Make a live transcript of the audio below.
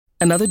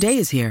Another day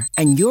is here,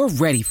 and you're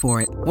ready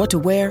for it. What to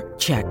wear?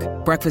 Check.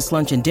 Breakfast,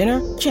 lunch, and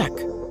dinner? Check.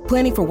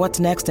 Planning for what's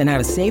next and how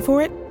to save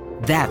for it?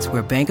 That's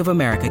where Bank of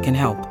America can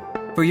help.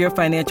 For your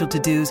financial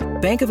to-dos,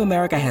 Bank of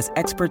America has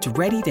experts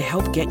ready to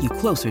help get you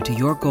closer to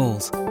your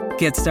goals.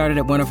 Get started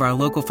at one of our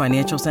local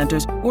financial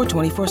centers or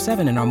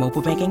 24/7 in our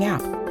mobile banking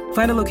app.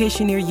 Find a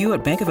location near you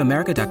at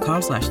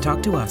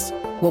bankofamerica.com/talktous.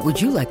 What would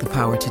you like the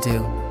power to do?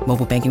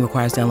 Mobile banking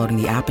requires downloading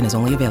the app and is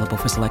only available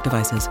for select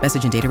devices.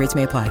 Message and data rates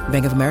may apply.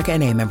 Bank of America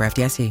N.A., member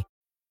FDIC.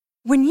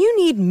 When you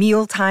need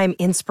mealtime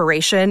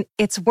inspiration,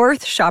 it's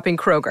worth shopping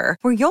Kroger,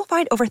 where you'll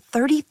find over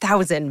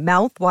 30,000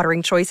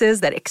 mouth-watering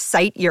choices that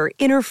excite your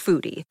inner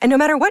foodie. And no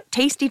matter what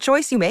tasty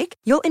choice you make,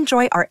 you'll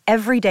enjoy our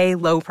everyday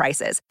low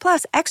prices,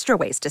 plus extra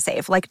ways to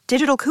save, like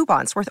digital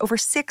coupons worth over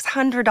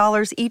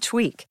 $600 each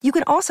week. You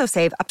can also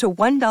save up to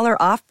 $1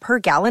 off per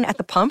gallon at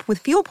the pump with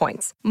fuel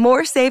points.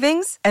 More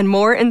savings and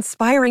more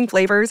inspiring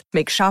flavors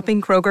make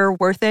shopping Kroger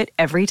worth it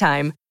every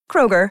time.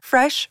 Kroger,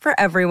 fresh for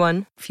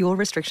everyone. Fuel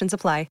restrictions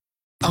apply.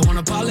 I won't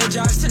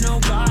apologize to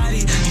nobody.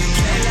 You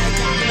play like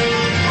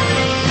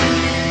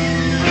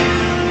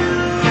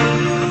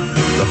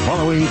The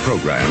following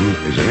program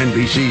is an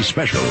NBC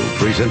special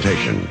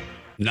presentation.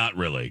 Not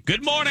really.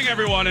 Good morning,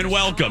 everyone, and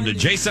welcome to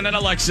Jason and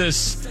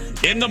Alexis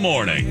in the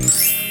Morning.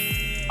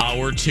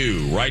 Hour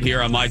 2, right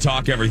here on My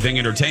Talk, Everything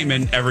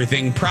Entertainment,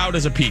 everything proud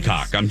as a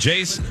peacock. I'm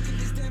Jace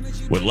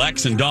with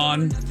Lex and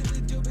Dawn.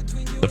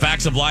 The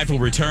Facts of Life will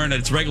return at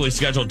its regularly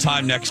scheduled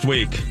time next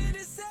week.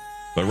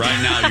 But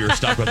right now, you're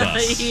stuck with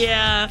us.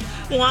 Yeah.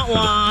 Wah,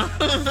 wah.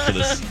 For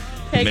this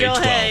Hey, May girl,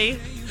 12th. hey.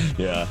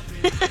 Yeah.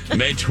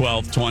 May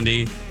 12th,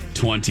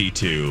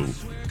 2022.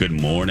 Good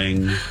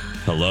morning.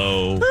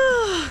 Hello.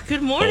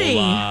 Good morning.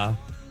 Hola.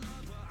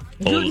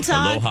 Guten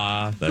Tag.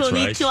 Aloha. That's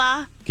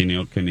Konnichiwa. right.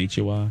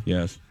 Konnichiwa.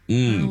 Yes.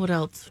 What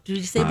else? Did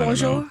you say I don't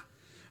bonjour? know.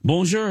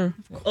 Bonjour.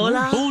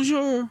 Hola.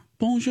 Bonjour.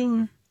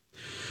 Bonjour.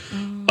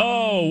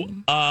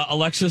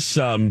 Alexis,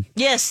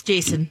 Yes,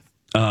 Jason.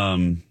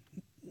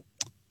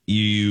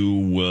 you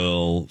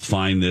will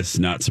find this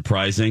not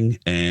surprising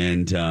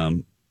and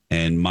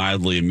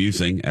mildly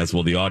amusing, as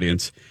will the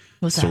audience.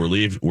 What's so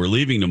that? we're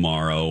leaving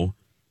tomorrow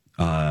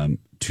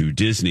to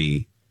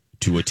Disney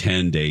to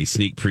attend a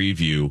sneak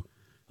preview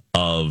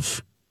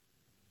of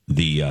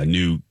the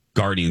new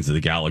Guardians of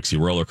the Galaxy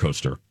roller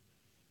coaster.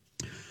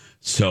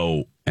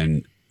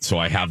 I'm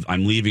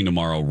leaving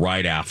tomorrow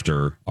right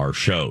after our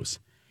shows.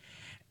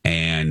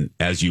 And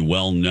as you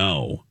well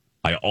know,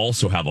 I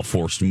also have a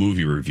forced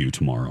movie review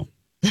tomorrow.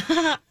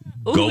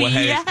 Go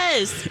ahead.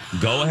 Yes.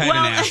 Go ahead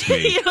Well, and ask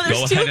me.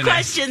 there's two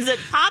questions that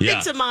pop Yeah.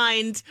 into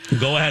mind.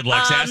 Go ahead,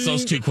 Lex. Ask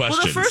those two questions.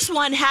 Well, the first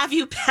one, have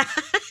you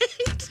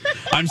packed?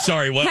 I'm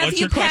sorry. What's you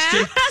your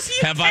question? packed?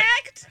 Have you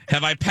packed?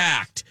 Have I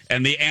packed?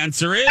 And the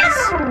answer is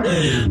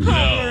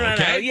no.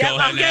 Okay. Yep, Go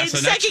ahead and ask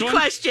the next second one.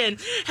 question.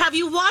 Have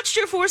you watched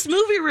your forced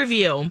movie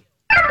review?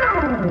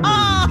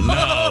 No.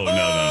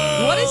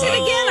 What is it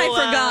again? I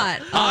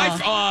forgot.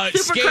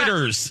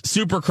 Skaters,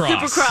 Supercross.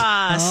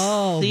 Supercross.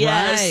 Oh,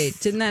 Yes. right.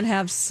 Didn't that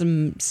have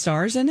some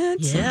stars in it?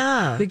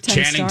 Yeah. Big time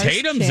Channing stars?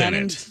 Tatum's in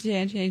it.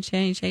 Channing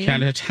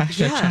Tatum.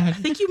 Yeah, I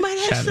think you might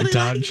actually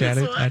like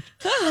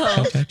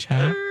this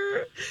one.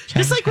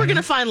 Just like we're going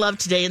to find love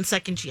today in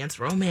Second Chance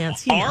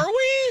Romance. You know. Are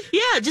we?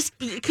 Yeah, just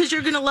because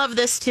you're going to love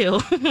this too.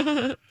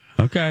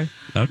 Okay.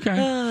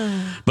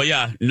 But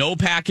yeah, no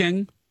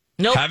packing.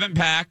 Nope. Haven't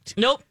packed.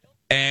 Nope.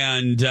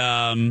 And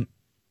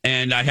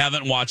I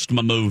haven't watched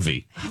my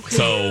movie.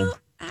 So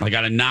I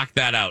got to knock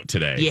that out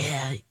today.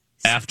 Yeah.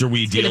 After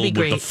we gonna deal be with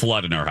great. the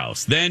flood in our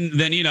house. Then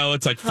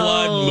it's like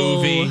flood,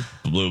 movie,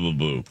 blue, blue,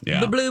 blue.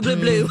 Yeah. Blue, blue,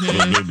 blue.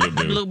 Blue, blue, blue,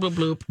 blue. Bloop, bloop,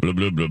 bloop. Blue,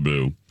 blue, blue,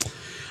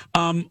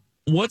 blue.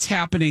 What's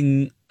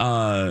happening,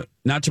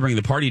 not to bring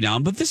the party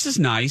down, but this is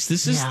nice.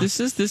 This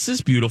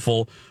is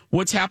beautiful.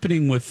 What's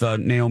happening with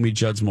Naomi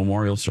Judd's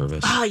memorial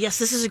service? Ah, yes,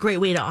 this is a great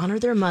way to honor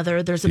their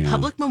mother. There's a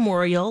public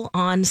memorial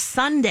on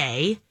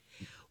Sunday.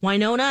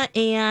 Winona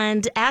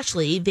and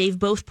Ashley, they've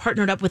both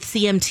partnered up with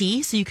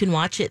CMT, so you can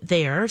watch it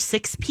there,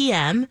 6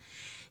 p.m.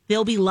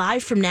 They'll be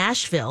live from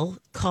Nashville,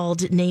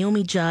 called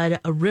Naomi Judd,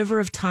 A River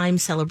of Time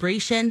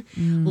Celebration.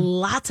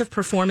 Lots of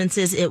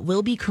performances. It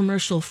will be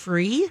commercial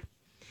free.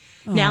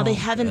 Now, they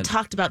haven't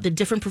talked about the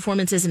different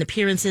performances and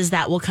appearances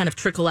that will kind of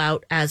trickle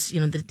out as,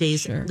 the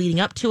days leading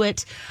up to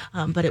it.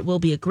 But it will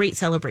be a great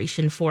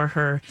celebration for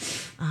her.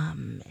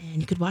 And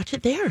you could watch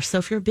it there. So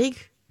if you're a big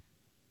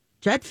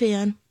Judd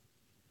fan,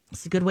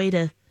 it's a good way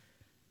to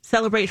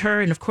celebrate her.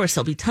 And of course,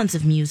 there'll be tons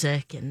of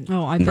music and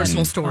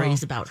personal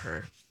stories about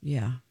her.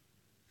 Yeah.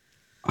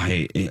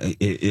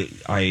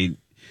 I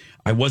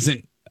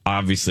wasn't,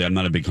 obviously, I'm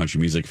not a big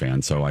country music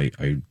fan, so I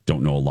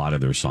don't know a lot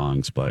of their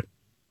songs, but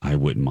I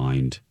wouldn't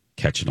mind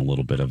catching a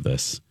little bit of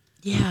this.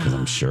 Yeah. Because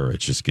I'm sure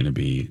it's just going to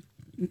be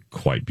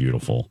quite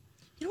beautiful.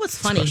 You know what's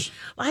funny?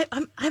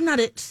 I'm not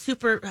a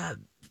super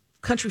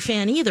country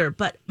fan either,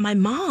 but my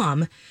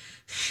mom,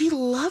 she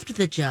loved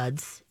the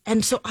Judds.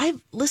 And so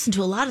I've listened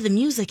to a lot of the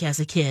music as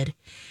a kid.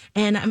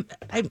 And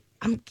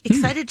I'm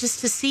excited just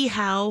to see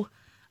how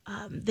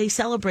they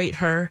celebrate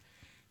her.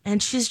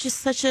 And she's just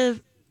such a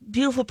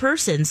beautiful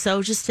person.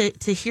 So just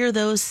to hear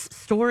those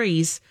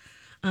stories,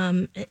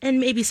 and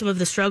maybe some of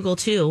the struggle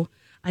too,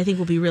 I think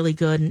will be really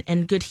good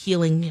and good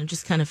healing,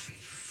 just kind of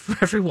for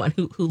everyone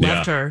who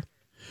loved her.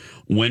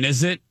 When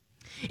is it?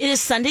 It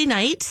is Sunday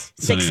night,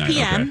 6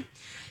 p.m. Okay.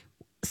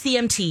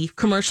 CMT,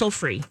 commercial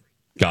free.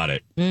 Got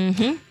it.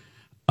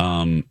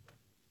 Mm-hmm.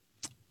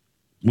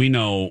 We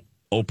know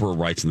Oprah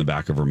writes in the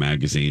back of her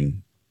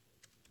magazine,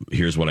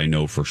 here's what I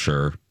know for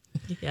sure.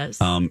 Yes.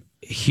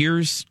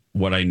 Here's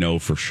what I know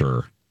for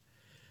sure.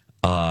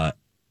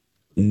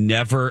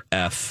 Never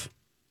F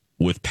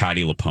with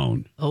Patti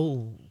LuPone.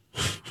 Oh.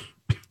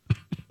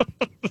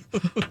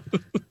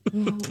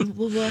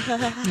 What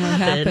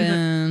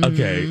happened?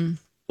 Okay.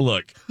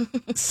 Look,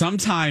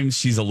 sometimes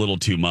she's a little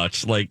too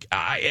much. Like,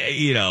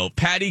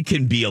 Patti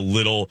can be a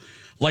little,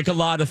 like a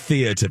lot of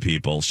Thea to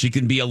people. She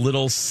can be a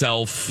little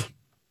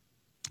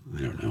I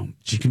don't know.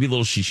 She can be a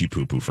little shishi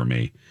poo poo for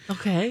me.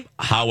 Okay.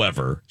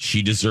 However,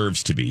 she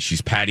deserves to be.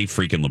 She's Patti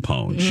freaking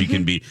LuPone. Mm-hmm. She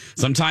can be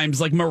sometimes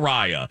like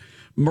Mariah.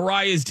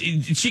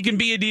 She can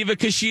be a diva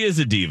because she is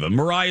a diva.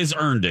 Mariah's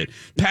earned it.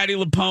 Patti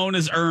LuPone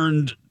has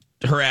earned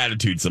her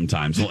attitude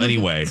sometimes. Well,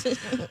 anyway,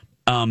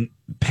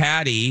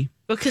 Patti.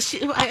 Because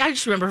I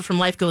just remember her from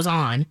Life Goes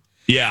On.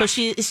 Yeah. So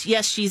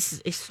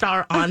she's a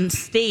star on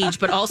stage,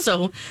 but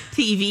also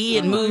TV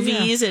and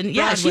movies. And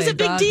Broadway, she's a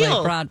big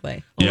deal.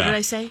 Broadway. What did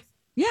I say?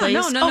 Yeah,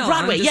 Plays? no. Oh,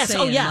 Broadway. I'm just Yes.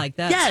 saying, Yeah. Like,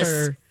 that's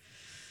her.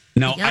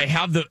 Now, I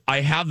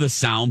have the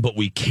sound, but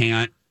we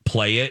can't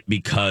play it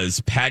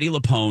because Patti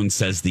LuPone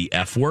says the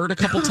F word a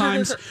couple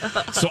times.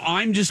 So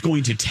I'm just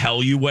going to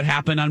tell you what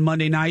happened on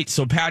Monday night.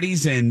 So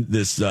Patti's in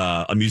this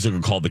a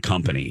musical called The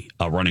Company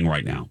running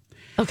right now.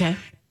 Okay.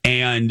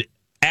 And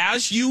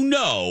as you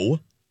know,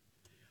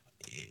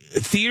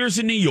 theaters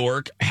in New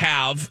York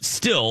have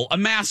still a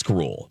mask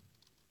rule.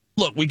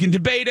 Look, we can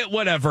debate it,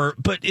 whatever,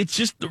 but it's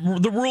just the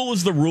rule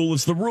is the rule.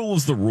 It's the rule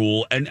is the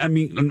rule. And I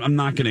mean, I'm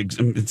not going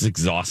to, it's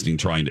exhausting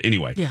trying to,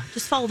 anyway. Yeah,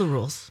 just follow the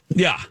rules.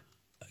 Yeah.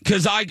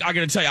 Because I got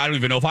to tell you, I don't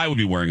even know if I would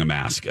be wearing a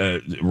mask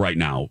right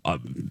now,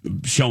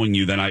 showing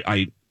you that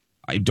I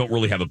don't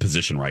really have a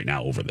position right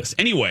now over this.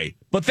 Anyway,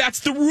 but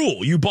that's the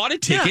rule. You bought a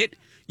ticket,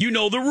 you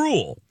know the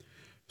rule.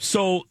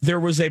 So there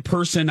was a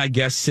person, I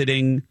guess,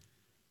 sitting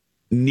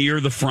near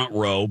the front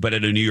row, but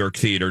at a New York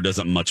theater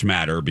doesn't much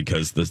matter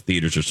because the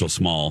theaters are so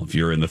small. If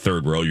you're in the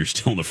third row, you're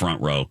still in the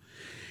front row.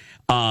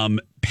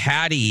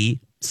 Patti,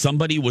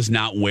 somebody was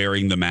not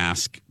wearing the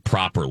mask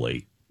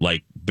properly,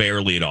 like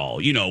barely at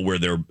all. You know, where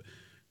they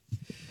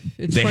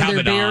have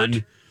it beard,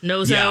 on.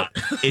 Nose out.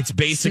 It's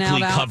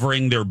basically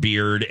covering their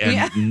beard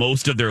and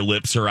most of their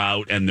lips are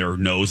out and their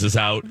nose is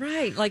out.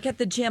 Right. Like at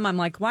the gym, I'm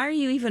like, why are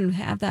you even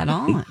have that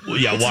on?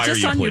 Yeah, it's why just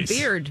are you, on please?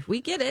 your beard.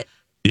 We get it.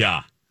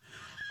 Yeah.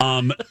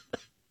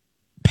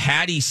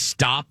 Patti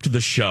stopped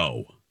the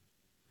show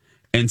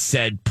and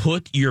said,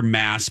 put your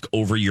mask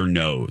over your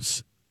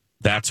nose.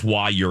 That's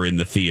why you're in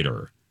the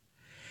theater.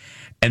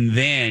 And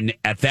then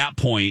at that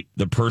point,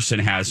 the person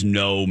has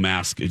no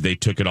mask. They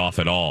took it off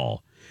at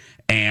all.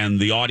 And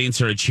the audience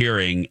started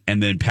cheering.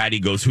 And then Patti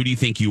goes, who do you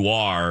think you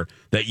are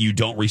that you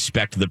don't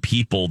respect the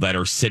people that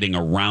are sitting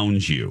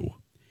around you?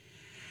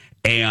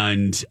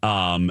 And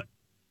to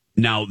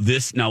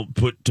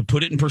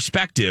put it in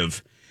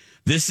perspective,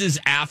 this is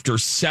after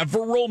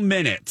several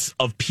minutes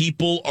of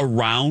people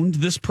around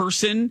this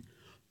person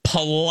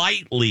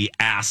politely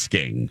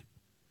asking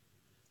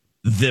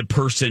the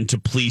person to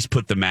please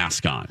put the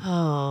mask on.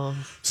 Oh.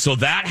 So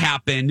that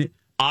happened.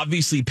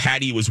 Obviously,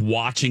 Patti was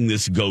watching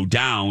this go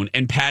down,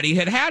 and Patti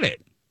had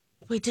it.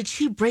 Wait, did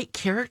she break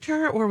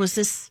character, or was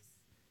this...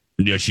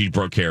 Yeah, she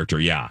broke character,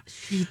 yeah.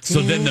 She did? So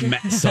then Yeah,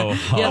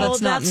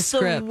 that's not in the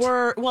script.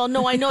 Well,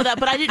 no, I know that,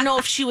 but I didn't know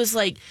if she was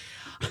like,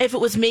 if it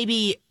was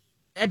maybe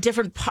a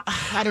different,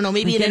 I don't know,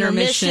 maybe like an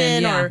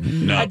intermission yeah.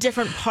 or a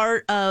different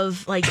part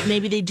of, like,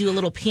 maybe they do a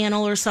little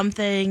panel or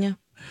something.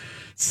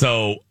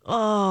 So,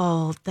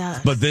 but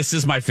this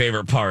is my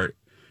favorite part.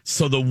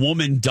 So the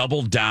woman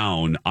doubled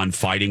down on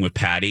fighting with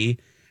Patti,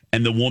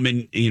 and the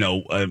woman,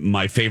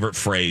 my favorite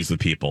phrase with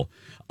people,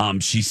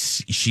 she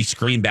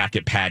screamed back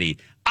at Patti,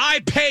 "I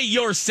pay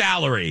your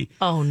salary."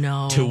 Oh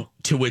no!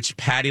 To which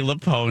Patti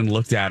LuPone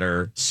looked at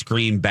her,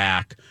 screamed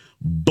back,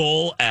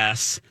 "Bull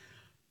S.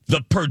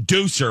 The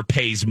producer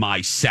pays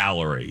my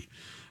salary,"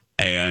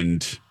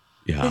 and.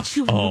 Yeah. Then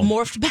she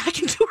morphed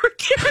back into her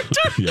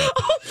character. Yeah.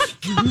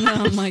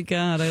 Oh my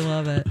God, I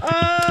love it.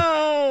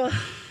 Oh.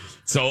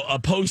 So a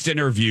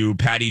post-interview,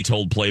 Patti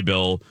told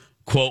Playbill,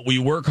 quote, "We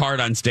work hard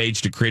on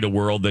stage to create a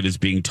world that is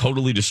being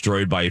totally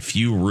destroyed by a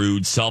few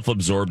rude,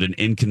 self-absorbed, and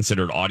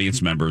inconsiderate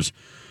audience members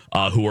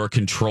who are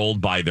controlled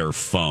by their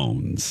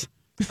phones."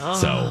 Oh.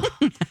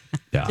 So,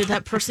 yeah. Did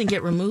that person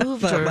get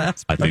removed? Or?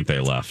 I think they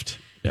left.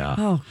 Yeah.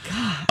 Oh,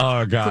 God.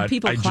 Oh, God. Did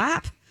people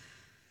clap?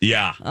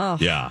 Yeah. Oh,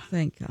 yeah.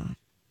 Thank God.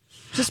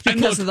 Just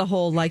because of the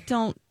whole, like,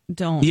 don't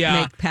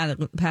make Patti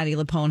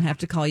LuPone have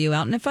to call you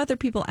out. And if other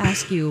people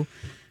ask you,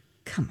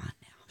 come on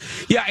now.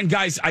 Yeah, and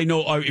guys, I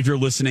know if you're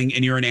listening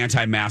and you're an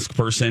anti-mask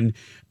person,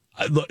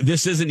 look,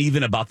 this isn't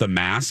even about the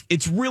mask.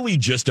 It's really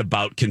just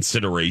about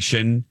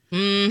consideration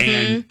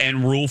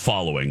and rule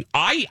following.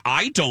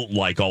 I don't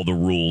like all the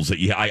rules that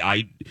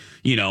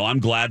I'm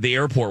glad the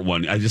airport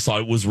one. I just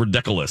thought it was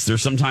ridiculous.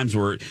 There's sometimes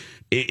where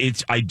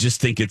I just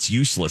think it's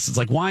useless. It's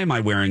like, why am I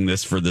wearing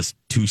this for this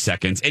 2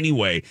 seconds?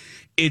 Anyway,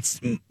 it's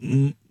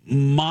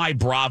my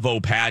bravo,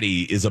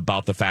 Patty, is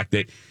about the fact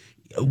that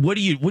what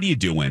are you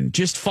doing?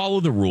 Just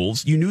follow the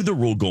rules. You knew the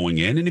rule going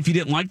in, and if you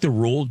didn't like the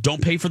rule,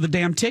 don't pay for the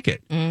damn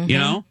ticket. You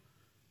know,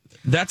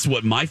 that's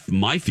what my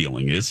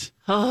feeling is.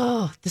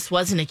 Oh, this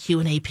wasn't a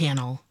Q&A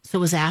panel, so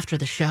it was after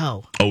the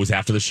show. Oh, it was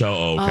after the show.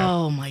 Oh, okay.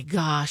 Oh my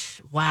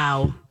gosh!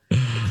 Wow.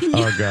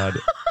 Oh God!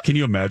 Can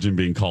you imagine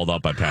being called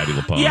out by Patty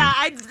LuPone? Yeah,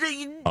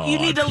 you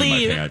need to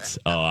leave. My pants.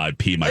 Oh, I'd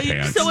pee my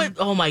pants.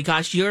 Oh my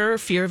gosh, your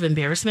fear of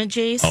embarrassment,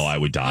 Jace. Oh, I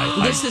would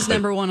die. This is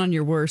number one on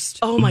your worst.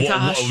 Oh my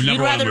gosh, you'd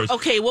rather.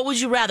 Okay, what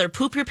would you rather?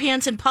 Poop your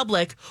pants in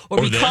public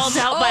or be called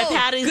out by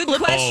Patty? Good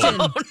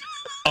question.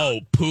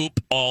 Oh, poop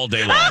all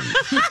day long.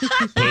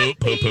 Poop.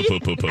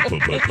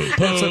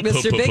 That's what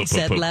Mr. Big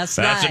said last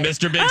night. That's what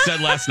Mr. Big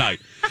said last night.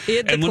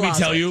 And let me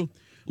tell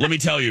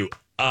you,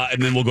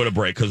 and then we'll go to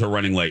break because we're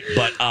running late.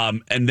 But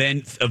and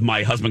then of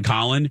my husband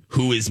Colin,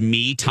 who is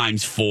me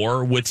times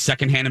 4 with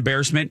secondhand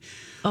embarrassment.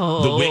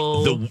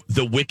 Oh,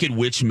 the Wicked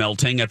Witch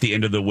melting at the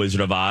end of the Wizard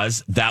of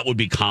Oz. That would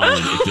be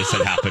Colin if this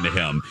had happened to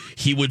him.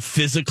 He would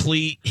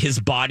his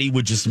body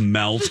would just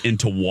melt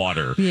into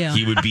water. Yeah.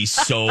 He would be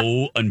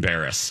so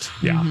embarrassed.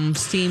 Yeah,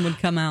 Steam would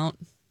come out.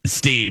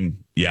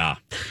 Steam. Yeah.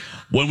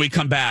 When we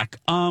come back,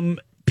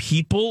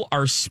 people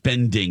are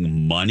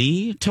spending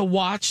money to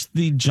watch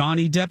the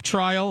Johnny Depp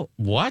trial.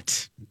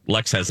 What?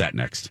 Lex has that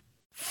next.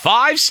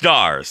 5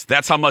 stars.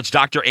 That's how much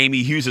Dr.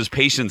 Amy Hughes'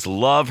 patients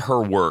love her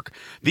work.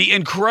 The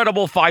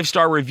incredible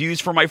 5-star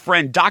reviews from my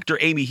friend Dr.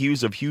 Amy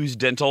Hughes of Hughes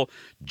Dental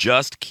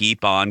just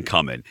keep on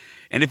coming.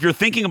 And if you're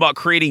thinking about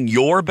creating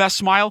your best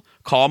smile,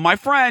 call my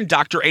friend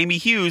Dr. Amy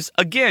Hughes.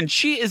 Again,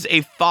 she is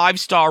a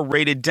 5-star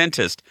rated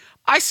dentist.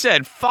 I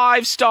said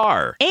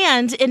 5-star.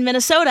 And in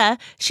Minnesota,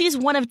 she's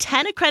one of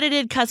 10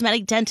 accredited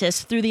cosmetic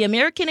dentists through the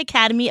American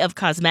Academy of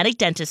Cosmetic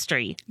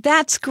Dentistry.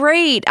 That's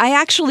great. I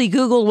actually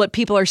Googled what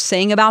people are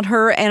saying about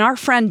her, and our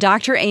friend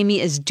Dr. Amy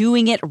is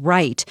doing it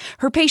right.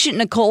 Her patient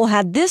Nicole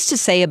had this to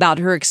say about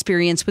her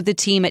experience with the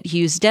team at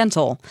Hughes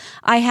Dental.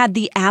 I had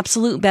the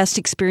absolute best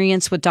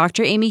experience with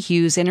Dr. Amy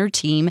Hughes and her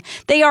team.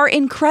 They are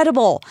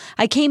incredible.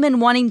 I came in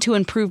wanting to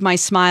improve my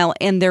smile,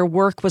 and their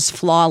work was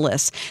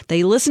flawless.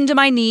 They listened to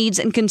my needs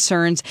and concerns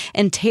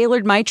and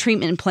tailored my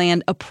treatment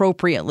plan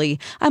appropriately.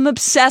 I'm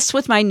obsessed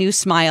with my new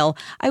smile.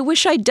 I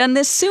wish I'd done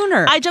this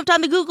sooner. I jumped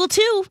on the Google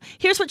too.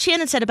 Here's what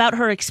Shannon said about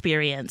her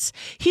experience.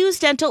 Hughes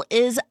Dental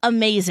is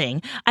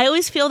amazing. I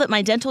always feel that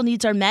my dental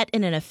needs are met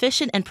in an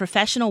efficient and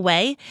professional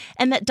way,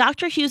 and that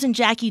Dr. Hughes and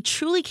Jackie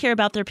truly care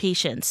about their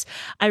patients.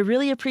 I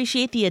really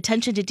appreciate the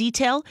attention to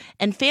detail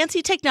and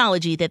fancy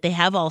technology that they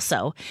have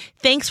also.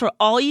 Thanks for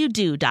all you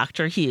do,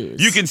 Dr.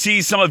 Hughes. You can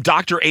see some of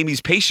Dr.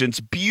 Amy's patients'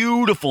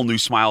 beautiful new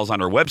smiles on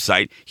her website,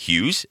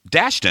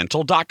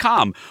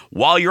 hughes-dental.com.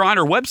 While you're on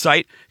her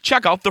website,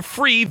 check out the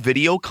free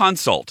video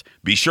consult.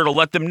 Be sure to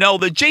let them know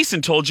that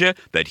Jason told you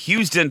that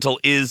Hughes Dental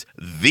is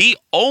the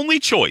only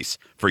choice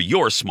for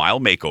your smile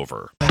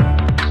makeover.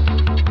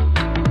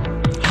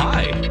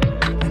 Hi.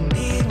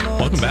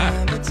 Welcome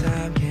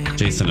back.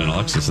 Jason and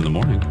Alexis in the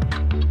morning.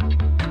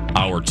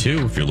 Hour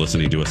 2, if you're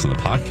listening to us on the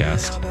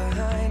podcast.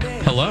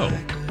 Hello.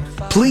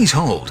 Please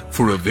hold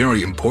for a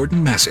very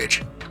important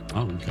message.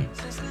 Oh, okay.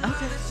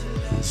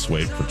 Let's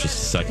wait for just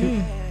a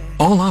second.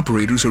 All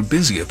operators are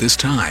busy at this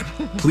time.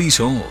 Please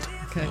hold.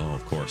 Okay. Oh,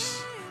 of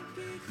course.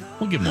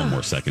 We'll give them one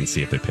more second,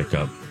 see if they pick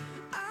up.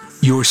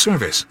 Your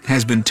service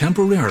has been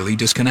temporarily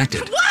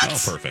disconnected. What?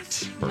 Oh,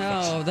 perfect.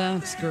 Oh,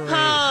 that's great.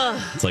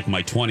 It's like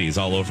my 20s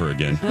all over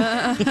again.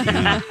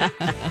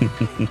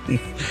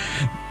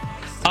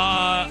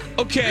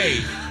 Okay.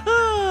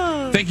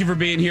 Thank you for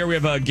being here. We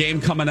have a game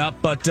coming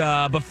up, but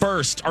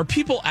first, are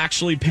people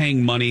actually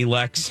paying money,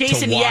 Lex,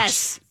 Jason, to watch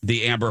yes.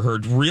 the Amber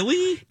Heard?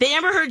 Really? The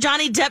Amber Heard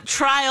Johnny Depp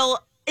trial.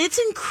 It's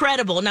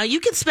incredible. Now, you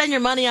can spend your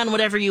money on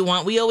whatever you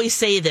want. We always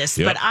say this,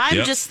 but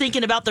I'm just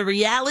thinking about the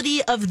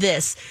reality of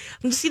this.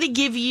 I'm just going to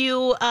give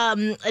you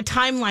a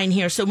timeline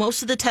here. So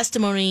most of the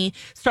testimony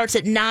starts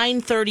at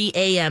 9:30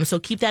 a.m., so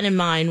keep that in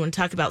mind when we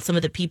talk about some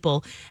of the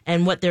people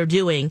and what they're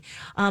doing.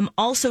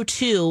 Also,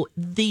 too,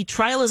 the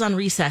trial is on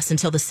recess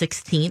until the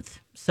 16th.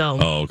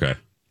 So okay.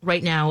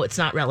 Right now, it's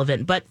not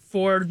relevant. But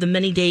for the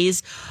many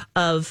days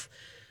of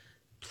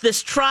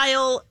this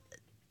trial,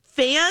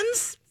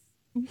 fans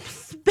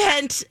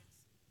spent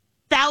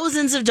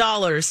thousands of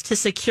dollars to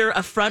secure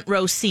a front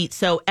row seat.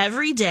 So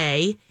every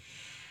day,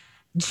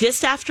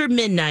 just after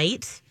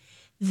midnight,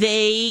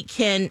 they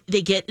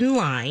get in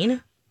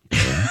line.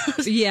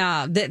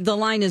 Yeah, the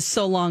line is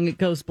so long it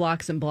goes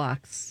blocks and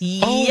blocks.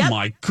 Oh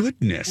my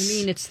goodness! I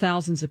mean, it's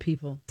thousands of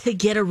people. To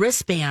get a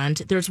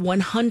wristband, there's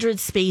 100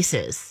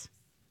 spaces.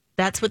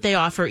 That's what they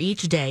offer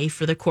each day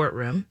for the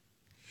courtroom.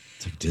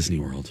 It's like Disney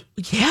World.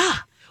 Yeah,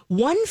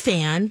 one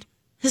fan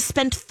has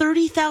spent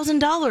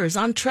 $30,000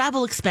 on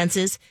travel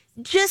expenses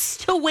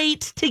just to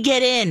wait to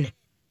get in.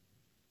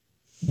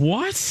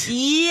 What?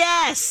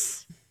 Yes.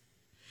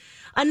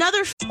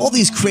 All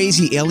these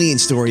crazy alien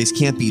stories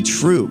can't be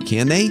true,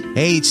 can they?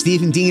 Hey, it's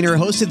Stephen Diener,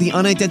 host of the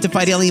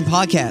Unidentified Alien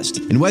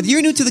Podcast. And whether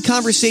you're new to the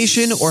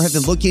conversation or have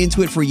been looking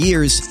into it for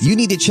years, you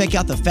need to check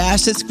out the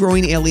fastest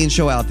growing alien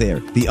show out there,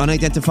 the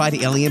Unidentified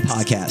Alien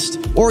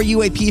Podcast, or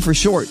UAP for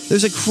short.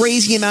 There's a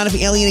crazy amount of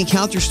alien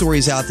encounter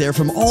stories out there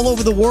from all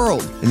over the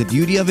world. And the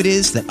beauty of it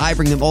is that I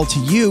bring them all to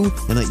you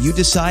and let you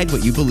decide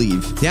what you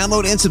believe.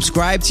 Download and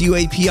subscribe to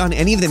UAP on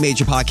any of the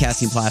major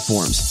podcasting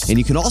platforms. And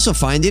you can also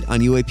find it on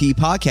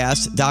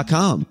UAPpodcast.com.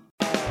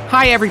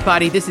 Hi,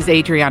 everybody. This is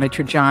Adriana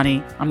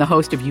Trajani. I'm the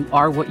host of You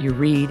Are What You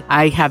Read.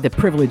 I have the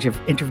privilege of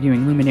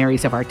interviewing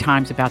luminaries of our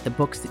times about the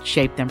books that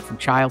shaped them from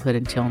childhood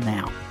until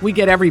now. We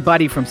get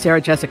everybody from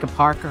Sarah Jessica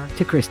Parker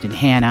to Kristen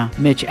Hanna,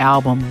 Mitch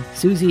Albom,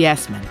 Susie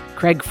Essman,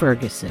 Craig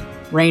Ferguson,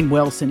 Rainn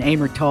Wilson,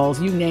 Amor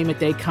Tolls, you name it,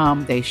 they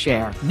come, they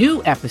share.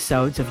 New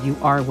episodes of You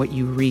Are What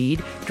You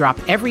Read drop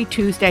every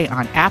Tuesday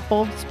on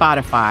Apple,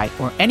 Spotify,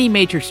 or any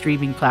major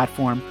streaming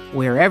platform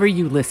wherever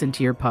you listen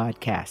to your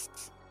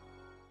podcasts.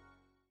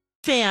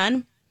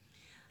 Fan.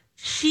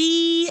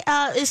 She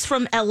is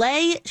from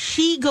LA.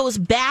 She goes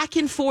back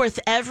and forth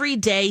every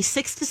day,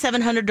 $600 to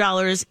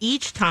 $700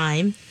 each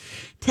time.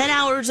 10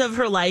 hours of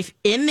her life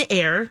in the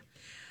air.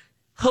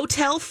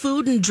 Hotel,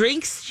 food, and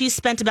drinks. She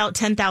spent about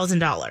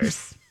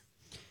 $10,000.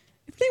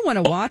 If they want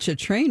to watch a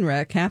train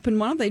wreck happen,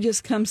 why don't they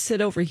just come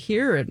sit over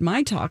here at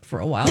My Talk for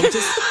a while?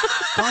 Just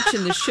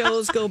watching the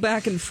shows go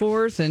back and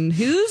forth, and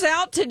who's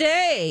out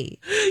today?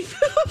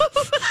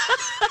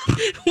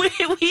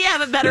 we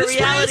have a better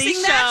reality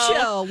show. That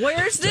show.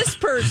 Where's this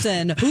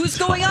person? Who's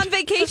going on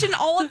vacation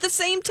all at the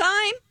same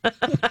time?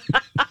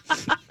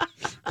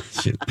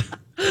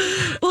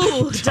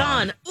 Ooh,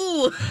 Don.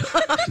 Ooh.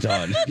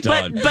 Don.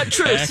 But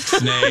truth.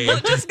 X-nay.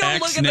 Just go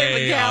look at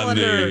the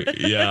calendar.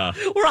 Yeah.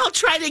 We're all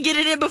trying to get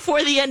it in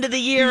before the end of the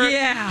year.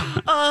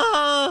 Yeah.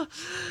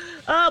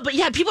 But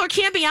yeah, people are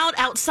camping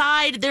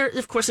outside. There,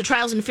 of course, the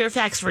trials in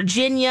Fairfax,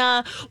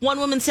 Virginia. One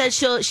woman said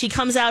she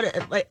comes out.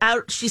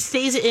 She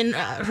stays in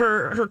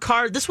her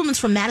car. This woman's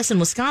from Madison,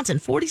 Wisconsin,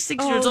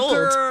 46 years old.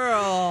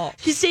 Girl.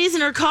 She stays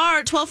in her car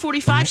at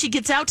 12:45. She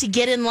gets out to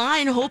get in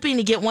line, hoping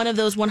to get one of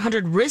those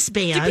 100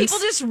 wristbands. Do people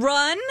just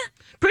run?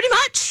 Pretty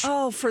much.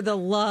 Oh, for the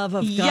love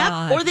of Yep.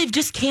 God. Or they've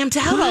just camped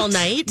out all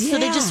night, so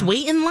they just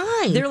wait in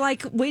line. They're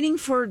like waiting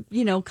for,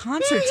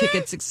 concert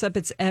tickets, except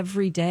it's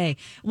every day.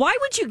 Why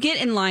would you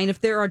get in line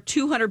if there are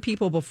 200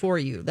 people before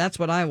you? That's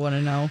what I want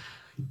to know.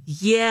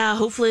 Yeah,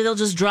 hopefully they'll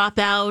just drop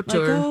out. Like,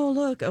 oh,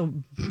 look. Oh,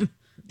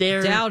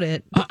 doubt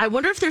it. I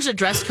wonder if there's a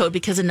dress code,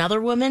 because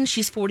another woman,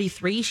 she's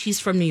 43,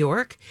 she's from New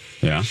York.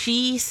 Yeah.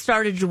 She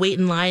started to wait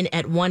in line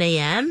at 1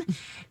 a.m.,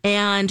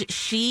 and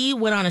she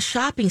went on a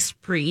shopping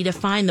spree to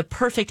find the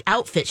perfect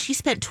outfit. She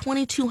spent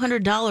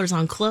 $2,200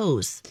 on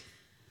clothes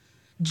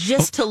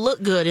just to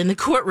look good in the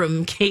courtroom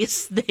in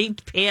case they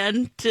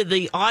pan to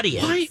the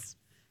audience. Why?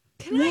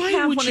 Can I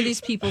have one of these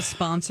people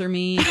sponsor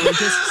me, or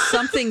just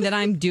something that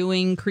I'm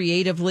doing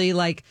creatively?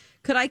 Like,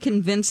 could I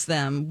convince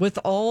them with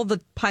all the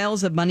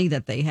piles of money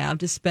that they have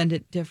to spend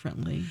it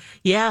differently?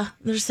 Yeah,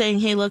 they're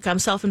saying, hey, look, I'm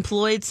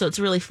self-employed, so it's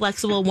really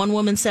flexible. One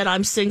woman said,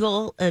 I'm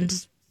single,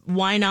 and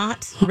why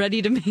not?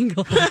 Ready to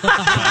mingle.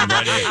 I'm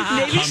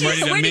ready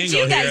to where did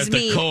you guys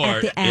meet?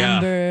 court. At the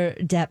Amber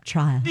Depp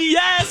trial.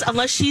 Yes,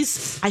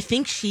 unless I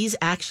think she's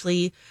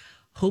actually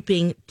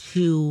hoping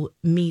to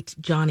meet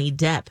Johnny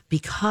Depp,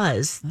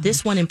 because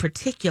this one in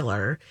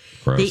particular,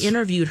 they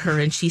interviewed her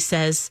and she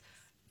says,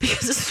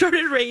 because it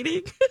started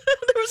raining.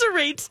 There was a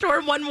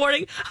rainstorm one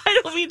morning. I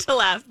don't mean to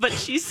laugh, but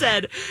she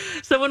said,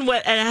 someone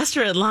went and asked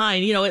her in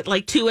line, at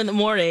like 2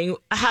 a.m,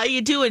 how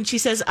you doing? She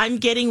says, I'm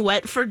getting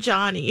wet for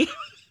Johnny.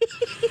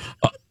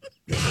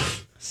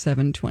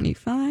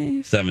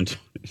 7:25.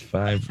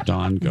 7:25.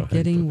 Dawn, go ahead.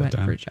 Getting wet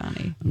for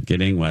Johnny. I'm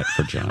getting wet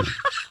for Johnny.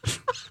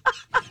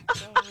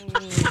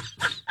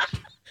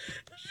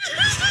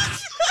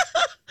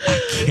 I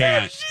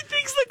can't. She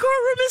thinks the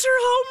courtroom is her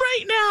home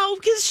right now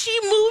because she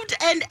moved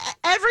and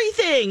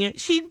everything.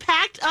 She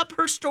packed up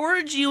her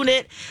storage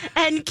unit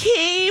and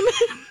came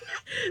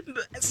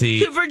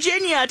to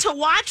Virginia to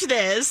watch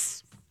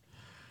this.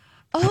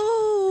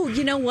 Oh,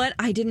 you know what?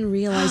 I didn't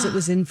realize it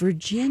was in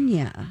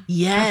Virginia.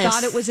 Yes. I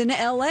thought it was in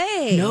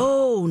L.A.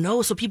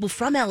 No. So people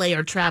from L.A.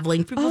 are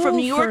traveling. People from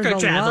New York are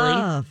traveling.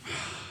 Love.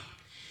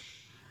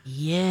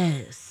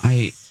 Yes.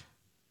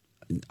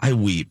 I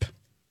weep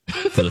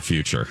for the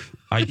future.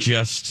 I've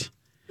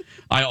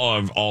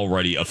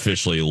already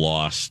officially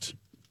lost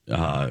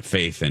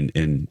faith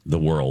in the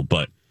world,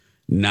 but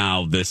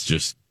now this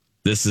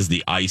is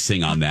the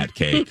icing on that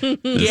cake.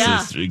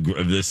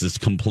 This is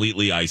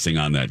completely icing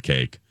on that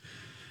cake.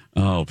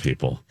 Oh,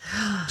 people.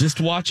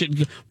 Just watch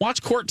it.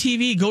 Watch Court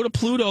TV. Go to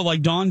Pluto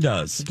like Dawn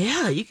does.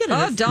 Yeah, you could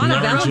have. Oh, Donna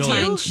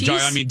Valentine.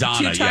 She's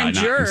Donna. two-time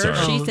juror. I'm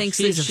sorry. She thinks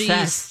that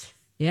she's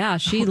Yeah,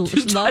 she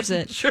loves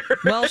it. Sure.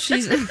 Well,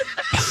 she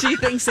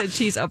thinks that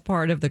she's a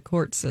part of the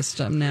court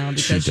system now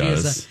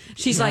because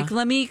she's like,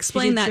 let me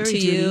explain that to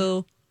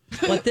you,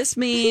 what this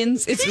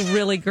means. It's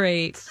really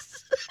great.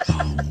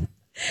 Oh,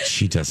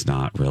 she does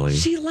not really.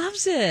 She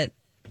loves it.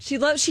 She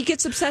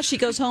gets obsessed. She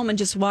goes home and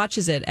just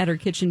watches it at her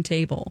kitchen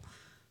table.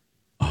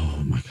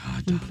 Oh my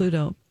God. And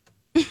Pluto.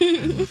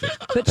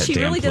 But she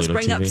really does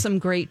bring up some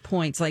great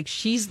points. Like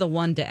she's the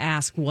one to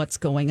ask what's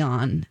going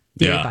on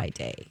day by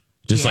day.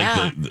 Just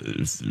like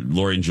the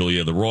Lori and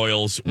Julia, the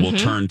Royals will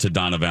turn to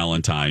Donna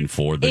Valentine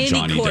for the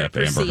Johnny Depp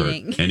Amber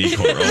Heard. Any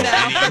court.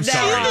 I'm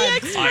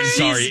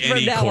sorry.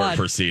 Any court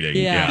proceeding.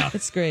 Yeah,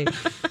 it's great.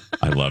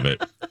 I love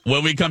it.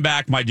 When we come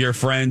back, my dear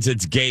friends,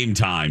 it's game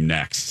time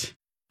next.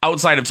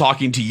 Outside of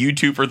talking to you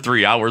two for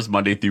 3 hours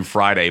Monday through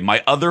Friday,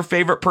 my other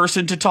favorite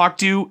person to talk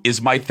to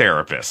is my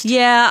therapist.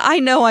 Yeah,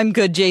 I know I'm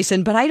good,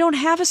 Jason, but I don't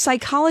have a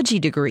psychology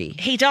degree.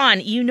 Hey, Dawn,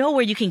 you know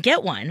where you can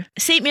get one.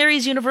 St.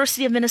 Mary's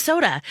University of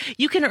Minnesota.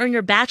 You can earn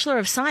your Bachelor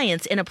of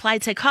Science in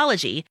Applied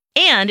Psychology,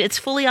 and it's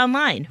fully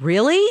online.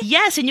 Really?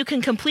 Yes, and you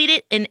can complete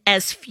it in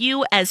as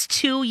few as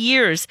 2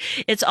 years.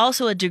 It's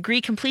also a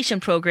degree completion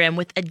program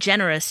with a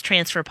generous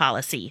transfer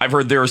policy. I've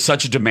heard there is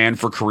such a demand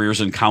for careers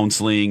in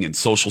counseling and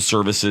social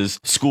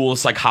services, school of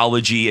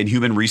psychology, and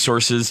human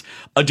resources.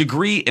 A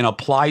degree in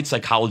applied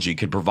psychology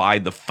could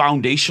provide the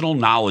foundational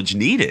knowledge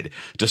needed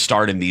to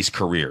start in these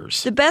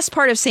careers. The best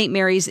part of St.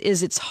 Mary's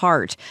is its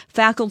heart.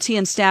 Faculty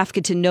and staff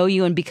get to know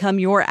you and become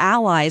your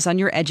allies on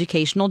your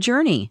educational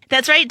journey.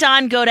 That's right,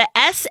 Dawn. Go to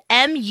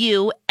smumn.edu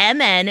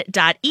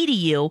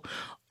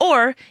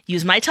or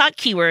use my talk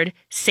keyword,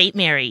 St.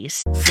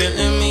 Mary's.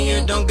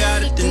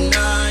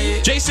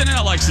 Jason and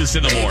Alexis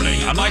in the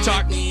morning on My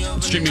Talk,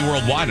 streaming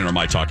worldwide on our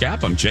My Talk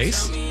app. I'm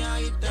Jace.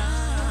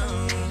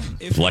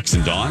 Lex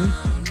and Dawn.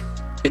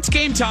 It's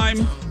game time.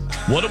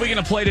 What are we going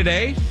to play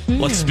today?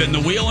 Let's spin the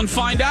wheel and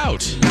find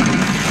out.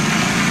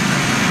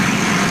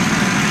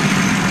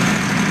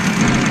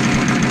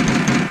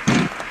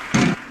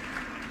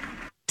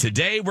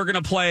 Today we're going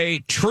to play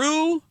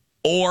True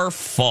or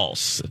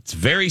False. It's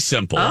very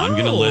simple. I'm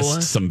going to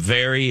list some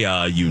very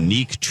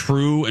unique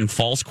true and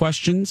false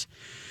questions.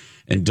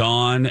 And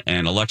Dawn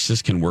and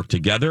Alexis can work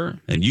together.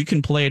 And you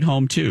can play at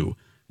home too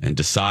and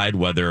decide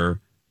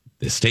whether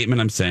the statement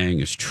I'm saying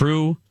is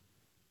true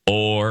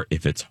or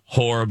if it's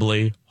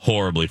horribly,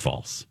 horribly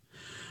false.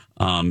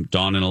 Dawn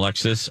and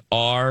Alexis,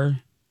 are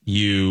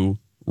you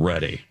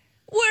ready?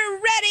 We're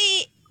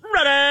ready.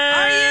 Ready.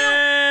 Are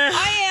you?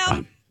 I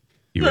am.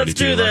 You ready? Let's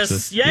do this.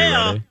 Alexis?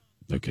 Yeah.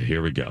 Okay,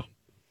 here we go.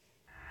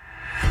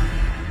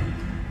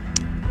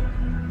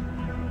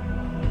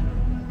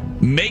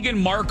 Meghan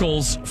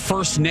Markle's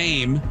first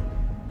name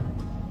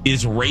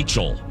is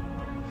Rachel.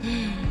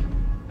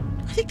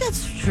 I think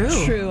that's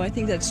true. True. I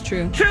think that's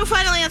true. True.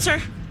 Final answer.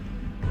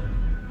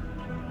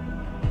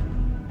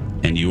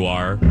 And you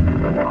are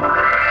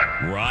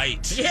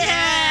right.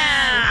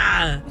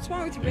 Yeah. What's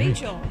wrong with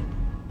Rachel?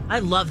 I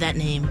love that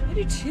name. I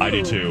do too. I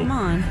do too. Come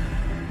on.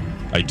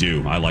 I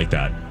do. I like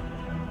that.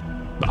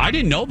 But I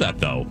didn't know that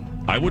though.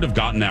 I would have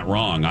gotten that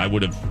wrong. I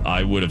would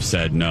have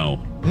said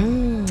no.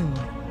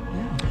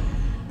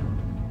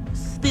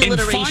 The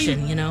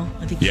alliteration, you know.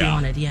 I think you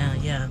wanted.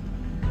 Yeah.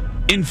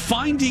 In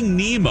Finding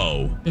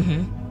Nemo,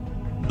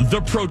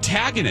 the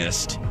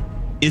protagonist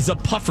is a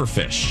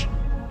pufferfish.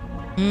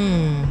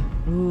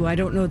 Ooh, I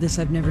don't know this.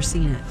 I've never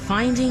seen it.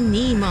 Finding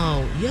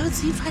Nemo. You haven't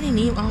seen Finding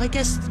Nemo? Oh, I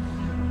guess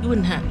you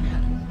wouldn't have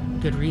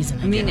good reason.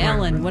 I mean,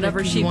 Ellen,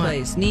 whatever she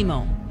plays.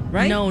 Nemo,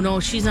 right? No,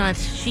 she's not.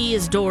 She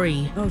is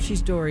Dory. Oh,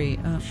 she's Dory.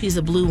 She's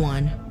a blue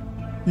one.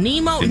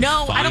 Nemo? In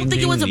No, I don't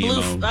think it was a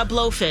Finding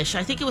blowfish.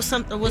 I think it was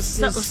something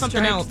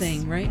something else.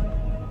 Thing, right?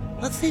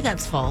 Let's say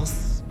that's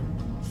false.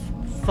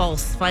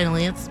 False. Final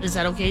answer. Is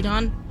that okay,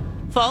 Dawn?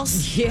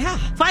 False? Yeah.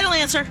 Final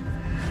answer.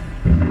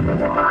 You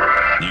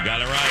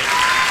got it right.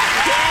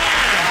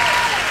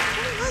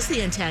 What was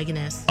the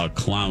antagonist? A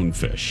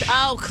clownfish.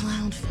 Oh,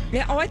 clownfish.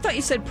 Yeah. Oh, I thought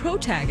you said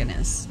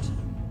protagonist.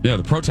 Yeah,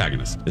 the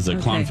protagonist is a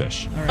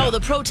clownfish. Right. Oh, the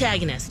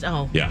protagonist.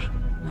 Oh. Yeah.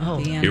 Oh.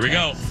 Here we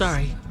go.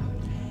 Sorry.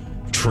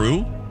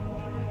 True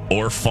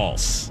or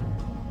false?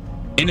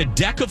 In a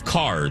deck of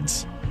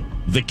cards,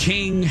 the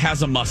king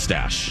has a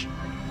mustache.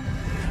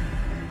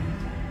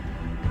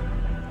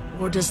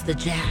 Or does the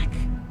jack?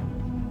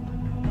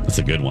 That's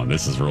a good one.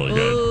 This is really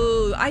good.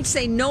 Ooh, I'd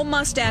say no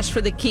mustache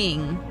for the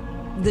king.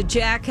 The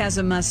jack has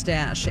a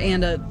mustache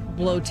and a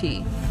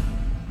blowtee.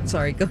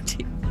 Sorry,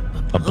 goatee.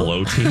 A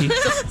blow tee?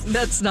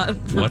 That's not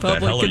for What the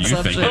public hell are you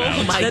consumption. thinking of?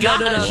 Oh my No,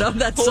 gosh.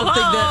 that's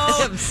something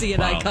that MC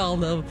and I call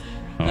them.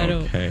 I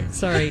don't. Okay.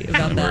 Sorry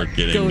about We're that.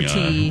 getting,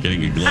 Goatee.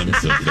 getting a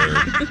glimpse of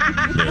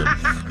their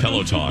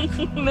pillow talk.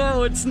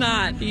 No, it's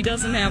not. He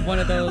doesn't have one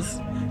of those.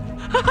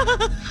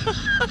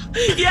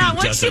 Yeah,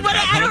 what's she? Doesn't What?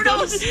 have I one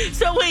don't of know. those?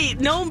 So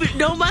wait, no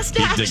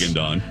mustache. Keep digging,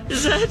 Dawn.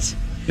 Is that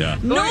Yeah.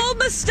 No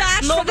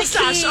mustache no for the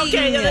mustache?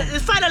 king. Okay,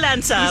 final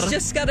answer. He's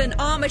just got an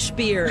Amish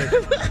beard.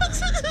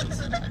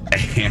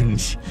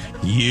 And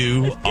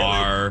you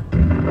are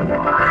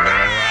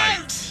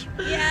right.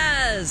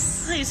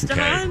 Yes. Nice, Okay.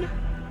 Dawn.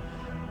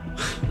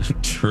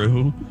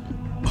 True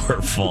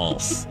or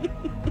false?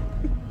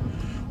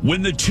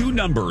 When the two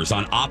numbers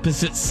on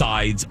opposite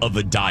sides of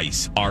a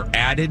dice are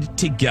added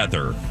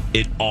together,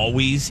 it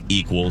always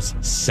equals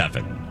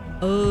 7.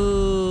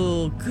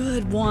 Oh,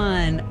 good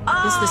one.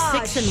 Is the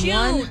 6 and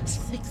 1?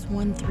 6,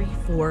 1, 3,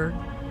 4,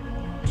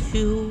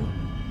 2.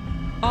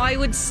 I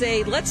would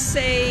say, let's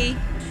say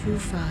 2,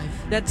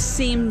 5. That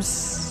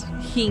seems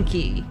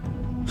hinky.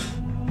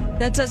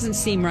 That doesn't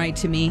seem right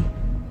to me.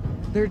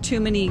 There are too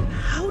many.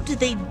 How did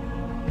they?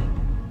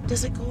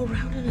 Does it go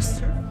around in a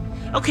circle?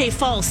 Okay,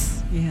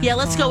 false. Yeah,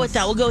 let's go with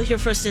that. We'll go with your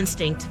first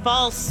instinct.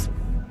 False.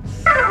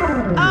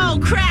 Oh,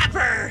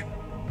 crapper.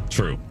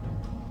 True.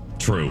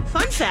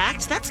 Fun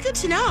fact. That's good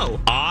to know.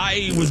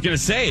 I was going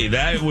to say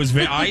that was.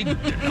 I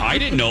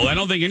didn't know. I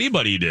don't think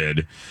anybody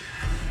did.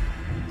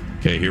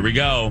 Okay, here we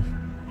go.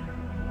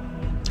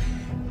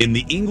 In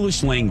the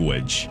English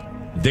language,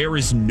 there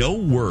is no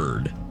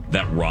word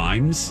that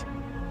rhymes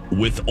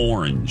with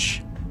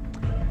orange.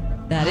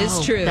 That is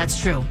true. That's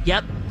true.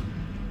 Yep.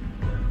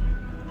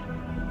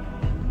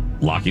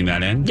 Locking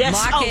that in? Yes.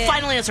 Lock it.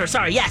 Final answer.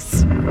 Sorry.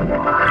 Yes. You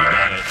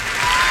got it.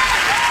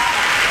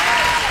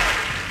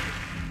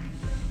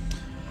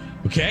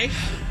 Okay.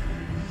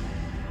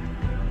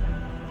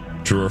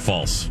 True or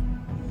false?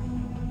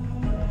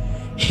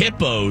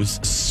 Hippos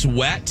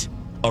sweat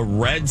a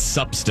red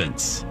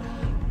substance.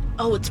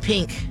 Oh, it's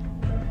pink.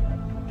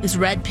 Is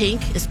red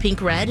pink? Is pink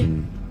red?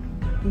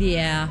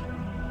 Yeah.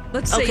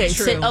 Let's say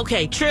true.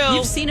 Okay, true.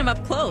 You've seen them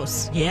up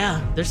close.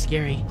 Yeah, they're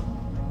scary.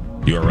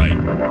 You are right.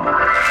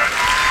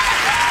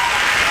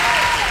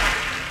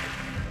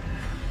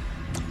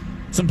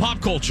 Some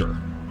pop culture.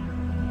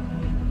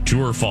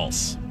 True or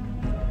false?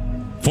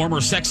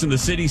 Former Sex and the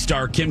City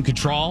star Kim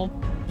Cattrall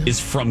is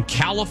from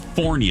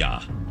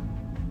California.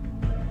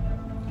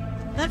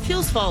 That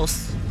feels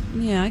false.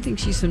 Yeah, I think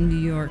she's from New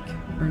York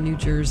or New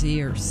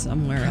Jersey or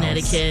somewhere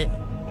Connecticut.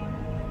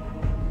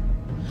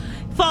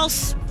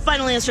 False.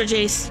 Final answer,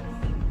 Jace.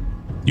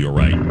 You're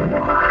right.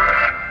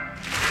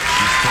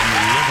 She's from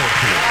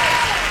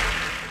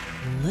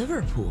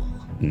Liverpool.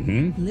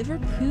 Mm-hmm.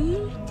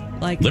 Liverpool?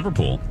 Like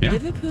Liverpool. Yeah.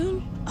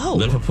 Liverpool? Oh.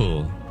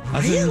 Liverpool.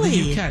 Really?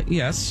 In the UK.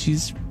 Yes,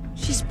 she's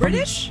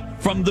British?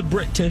 From the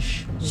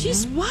British.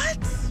 She's what?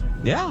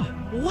 Yeah.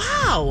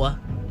 Wow.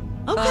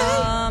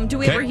 Okay. Do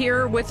we ever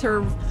hear with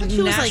her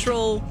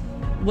natural,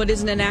 what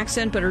isn't an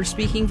accent, but her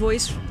speaking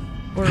voice?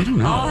 Or I don't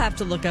know. I'll have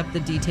to look up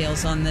the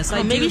details on this.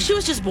 Maybe she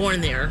was just born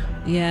there.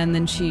 Yeah, and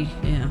then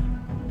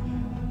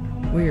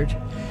weird.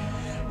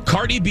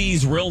 Cardi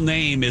B's real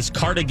name is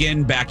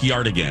Cardigan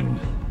Backyardigan.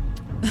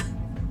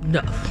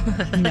 No.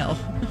 No.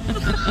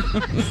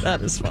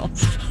 That is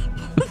false.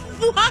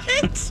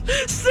 What?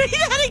 Say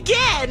that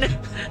again.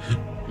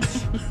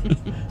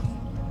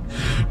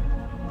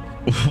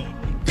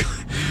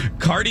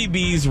 Cardi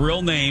B's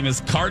real name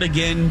is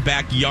Cardigan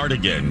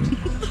Backyardigan.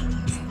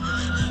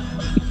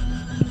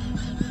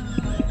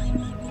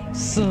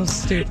 So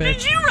stupid.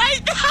 Did you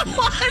write that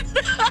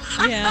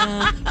one?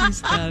 Yeah,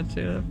 he's got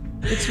to.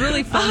 It's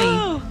really funny.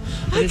 Oh,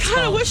 I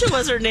kind of wish it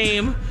was her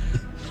name.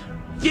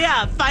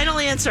 Yeah, final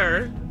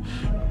answer.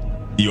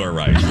 You are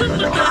right.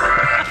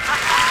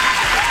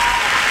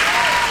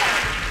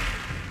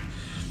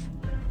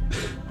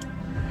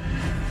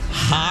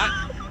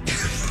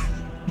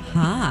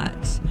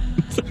 Hot.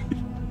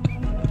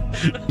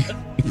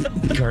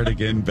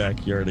 Cardigan,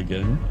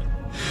 backyardigan.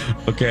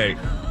 Okay.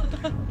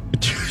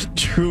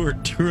 True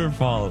or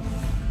false?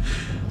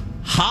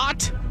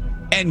 Hot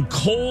and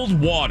cold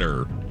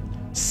water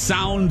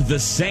sound the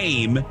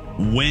same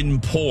when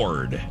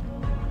poured.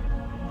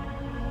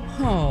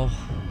 Oh.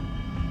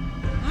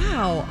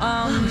 Wow.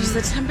 Does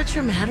the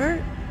temperature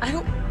matter?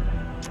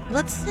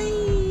 Let's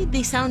say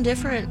they sound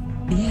different.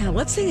 Yeah,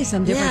 let's say they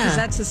sound different because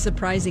that's a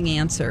surprising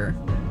answer.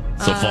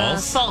 So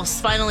false?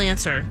 False. Final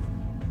answer.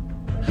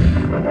 You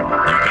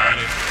got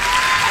it.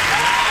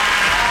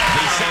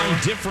 They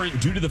sound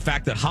different due to the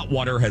fact that hot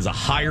water has a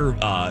higher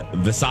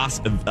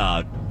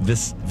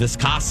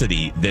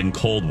viscosity than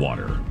cold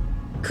water.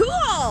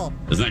 Cool.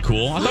 Isn't that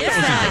cool? I thought that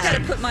was I interesting. got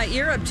to put my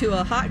ear up to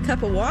a hot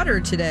cup of water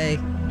today.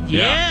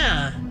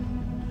 Yeah.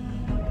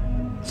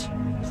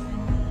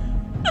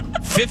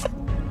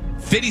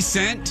 50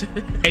 Cent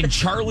and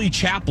Charlie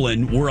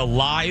Chaplin were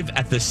alive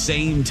at the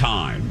same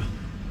time.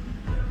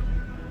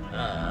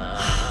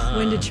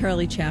 When did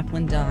Charlie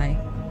Chaplin die?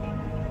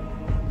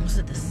 Was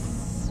it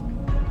this?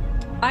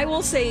 I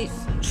will say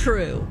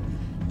true.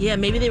 Yeah,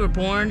 maybe they were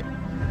born.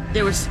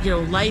 There was,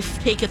 life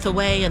taketh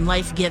away and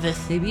life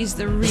giveth. Maybe he's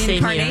the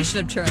reincarnation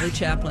of Charlie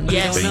Chaplin.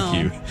 Yes.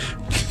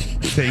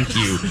 Thank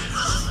you.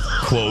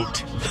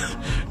 Quote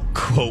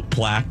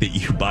plaque that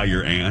you buy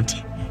your aunt.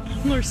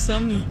 Or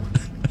some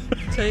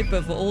type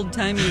of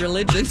old-timey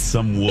religion.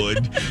 Some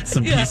wood,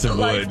 some piece of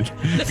wood.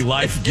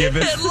 Life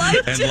giveth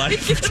and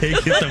life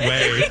taketh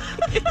away.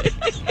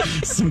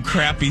 Some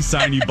crappy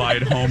sign you buy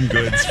at Home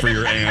Goods for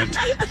your aunt.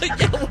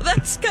 Yeah, well,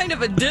 that's kind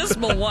of a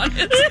dismal one.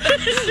 Put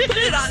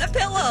it on a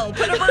pillow.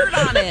 Put a bird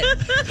on it.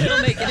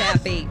 It'll make it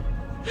happy.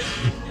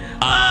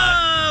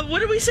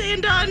 What are we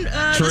saying, Don? True.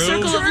 The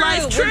circle of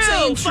life. True. We're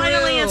saying Final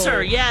true.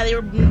 answer. Yeah, they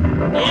were.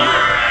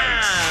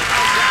 Yeah.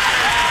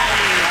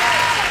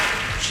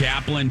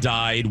 Chaplin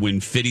died when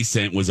 50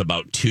 Cent was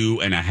about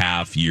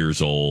 2.5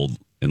 years old.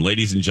 And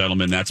ladies and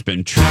gentlemen, that's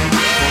been true.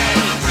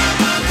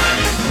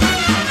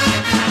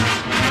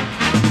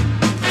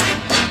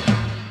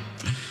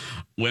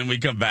 When we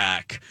come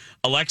back,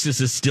 Alexis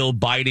is still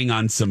biting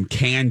on some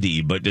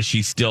candy, but does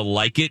she still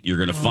like it? You're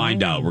going to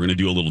find out. We're going to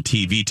do a little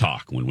TV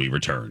talk when we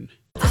return.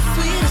 Baby,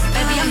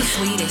 I'm the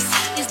sweetest.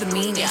 He's the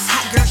meanest.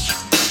 Hot girl.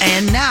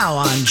 And now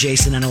on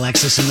Jason and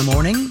Alexis in the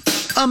Morning,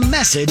 a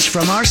message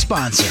from our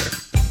sponsor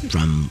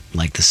from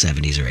like the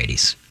 70s or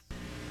 80s.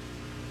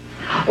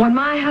 When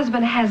my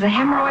husband has a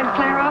hemorrhoid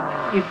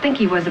flare-up, you'd think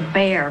he was a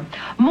bear.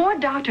 More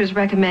doctors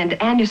recommend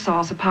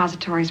Anusol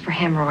suppositories for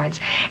hemorrhoids.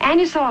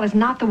 Anusol is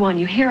not the one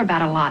you hear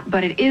about a lot,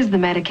 but it is the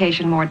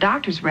medication more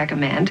doctors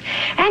recommend.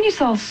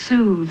 Anusol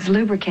soothes,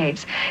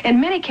 lubricates, in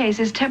many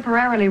cases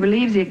temporarily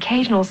relieves the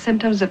occasional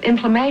symptoms of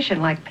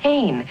inflammation like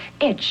pain,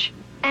 itch.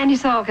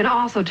 Anusol can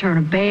also turn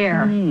a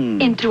bear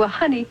into a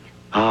honey.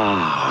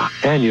 Ah,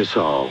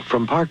 Anusol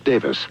from Park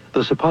Davis,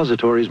 the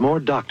suppositories more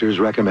doctors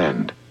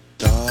recommend.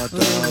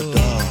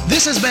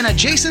 This has been a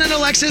Jason and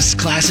Alexis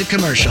classic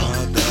commercial.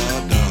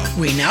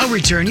 We now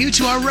return you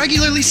to our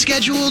regularly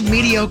scheduled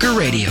mediocre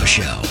radio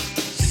show.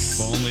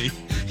 If only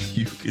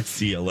you could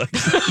see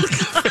Alexis.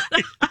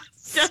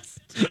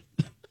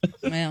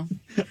 Well,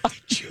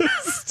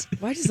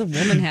 why does a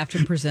woman have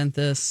to present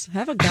this?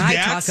 Have a guy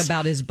talk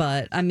about his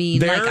butt. I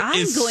mean,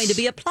 I'm going to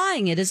be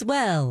applying it as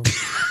well.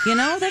 You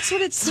know, that's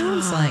what it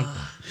sounds like.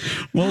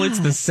 Well, it's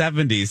the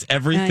 70s.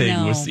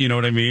 Everything was, you know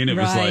what I mean? It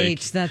was like.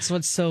 That's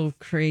what's so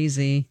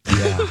crazy.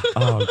 Yeah.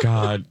 Oh,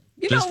 God.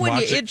 You know when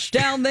you itch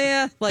down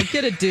there? Like,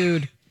 get a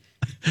dude.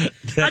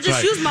 I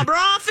just use my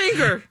bra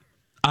finger.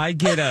 I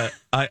get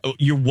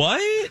your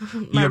what?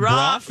 My your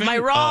raw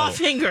bra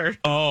finger.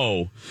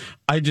 Oh,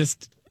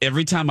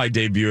 every time I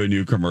debut a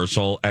new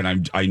commercial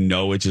and I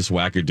know it's just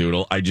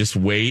wackadoodle, I just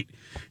wait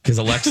because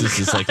Alexis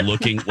is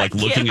looking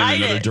in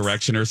another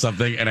direction or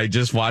something, and I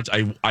just watch.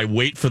 I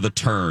wait for the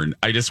turn.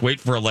 I just wait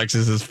for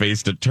Alexis's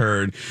face to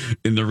turn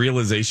in the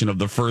realization of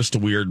the first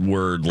weird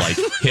word like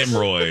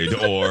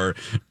hemorrhoid or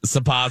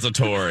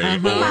suppository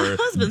or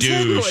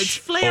douche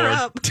flare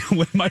up.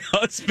 When my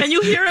husband and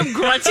you hear him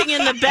grunting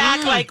in the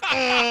back like.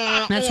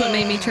 That's what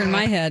made me turn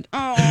my head.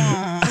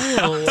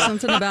 Oh,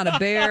 something about a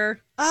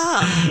bear.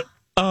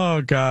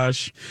 Oh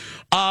gosh.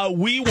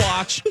 We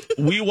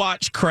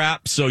watch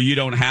crap so you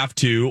don't have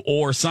to,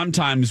 or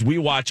sometimes we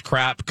watch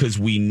crap because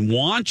we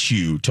want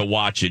you to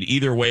watch it.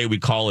 Either way, we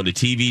call it a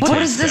TV test.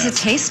 What is this, a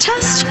taste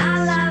test?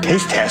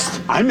 Taste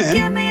test. I'm in.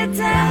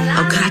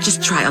 Oh, could I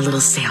just try a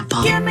little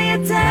sample? Just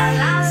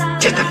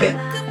a bit.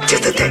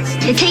 Just a taste.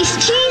 It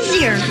tastes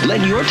cheesier.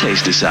 Let your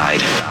taste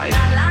decide.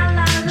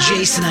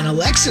 Jason and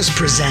Alexis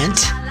present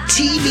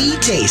TV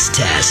Taste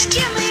Test.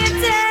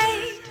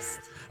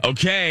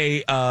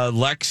 Okay,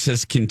 Lex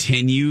has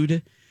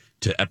continued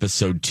to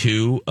episode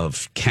 2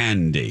 of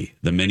Candy,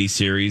 the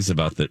miniseries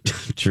about the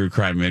true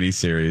crime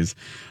miniseries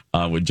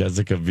with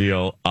Jessica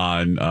Biel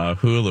on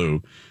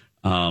Hulu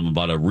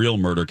about a real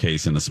murder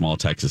case in a small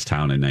Texas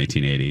town in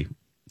 1980.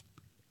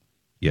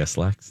 Yes,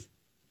 Lex?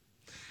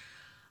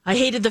 I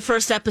hated the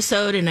first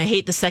episode, and I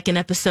hate the second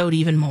episode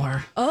even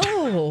more.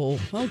 Oh,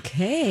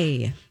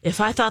 okay. If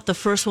I thought the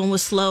first one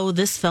was slow,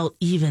 this felt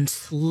even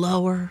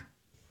slower.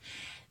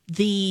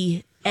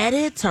 The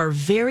edits are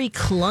very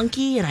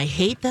clunky, and I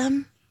hate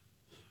them.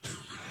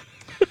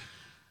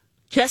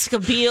 Jessica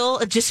Biel,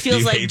 it just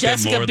feels like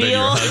Jessica Biel.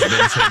 Your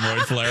husband's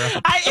hemorrhoid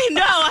flare-up? I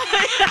know.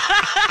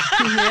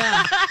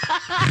 Yeah.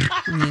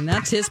 I mean,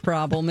 that's his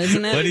problem,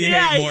 isn't it? What do you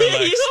hate more,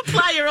 Lex? You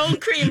apply your own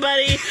cream,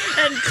 buddy,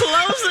 and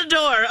close the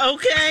door,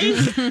 okay?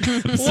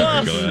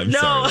 Sorry, go ahead.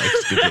 No.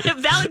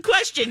 Sorry, Valid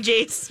question,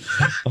 Jace.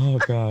 Oh,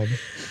 God.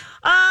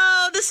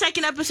 The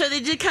second episode, they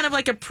did kind of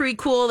like a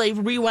prequel. They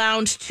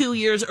rewound 2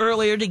 years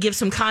earlier to give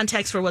some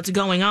context for what's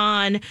going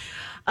on.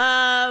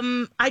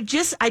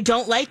 I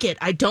don't like it.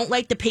 I don't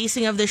like the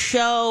pacing of the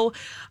show.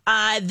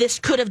 This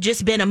could have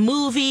just been a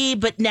movie,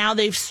 but now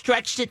they've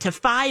stretched it to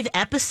 5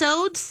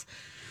 episodes.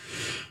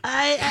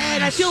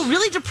 And I feel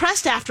really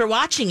depressed after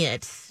watching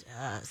it.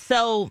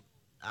 So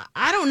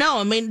I don't know.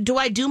 I mean, do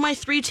I do my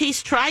 3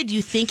 taste try? Do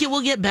you think it will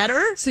get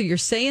better? So you're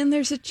saying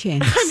there's a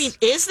chance? I mean,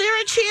 is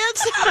there a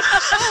chance?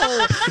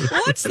 Oh,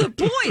 what's the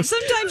point?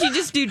 Sometimes you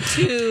just do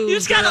 2. You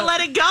just got to let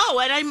it go.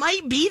 And I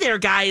might be there,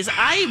 guys.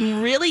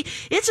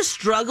 It's a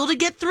struggle to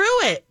get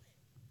through it.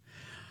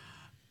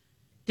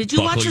 Did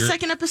you watch the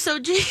second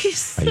episode,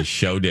 Jace? I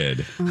sure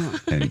did.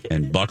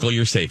 And buckle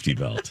your safety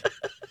belt.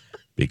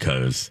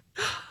 Because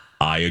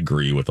I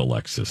agree with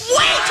Alexis. Wait,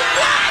 what?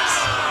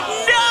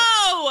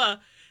 No!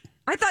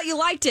 I thought you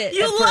liked it.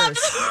 You loved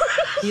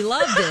it. You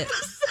loved it.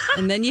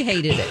 And then you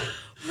hated it.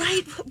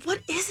 Right.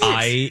 What is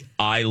it?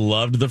 I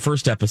loved the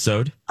first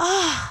episode.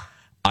 Oh.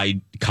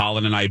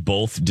 Colin and I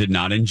both did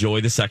not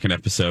enjoy the second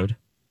episode.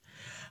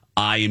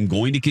 I am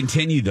going to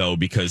continue, though,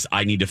 because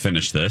I need to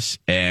finish this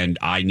and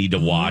I need to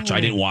watch. I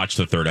didn't watch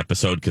the third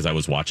episode because I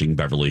was watching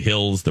Beverly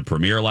Hills, the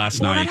premiere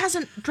last night. That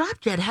hasn't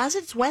dropped yet, has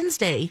it? It's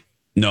Wednesday.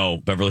 No,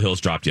 Beverly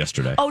Hills dropped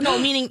yesterday. Oh, no,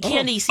 meaning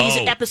Candy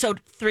season episode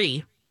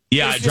 3.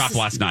 Yeah, it dropped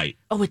last night.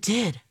 Oh, it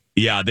did?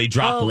 Yeah, they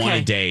drop one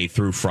a day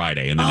through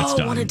Friday, and then it's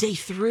done. Oh, one a day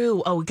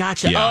through. Oh,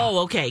 gotcha. Yeah. Oh,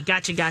 okay.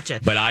 Gotcha.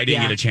 But I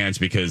didn't get a chance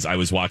because I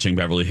was watching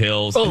Beverly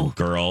Hills. Oh, and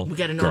girl. We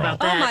got to know about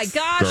that. Oh, my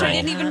gosh. I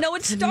didn't even know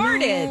it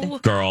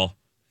started. Girl.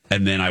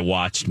 And then I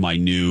watched my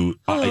new,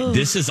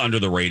 this is under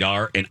the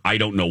radar, and I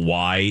don't know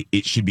why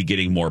it should be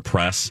getting more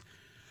press.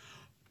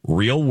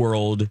 Real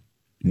World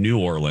New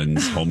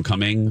Orleans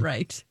Homecoming.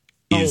 Right.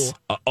 Is,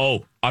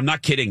 I'm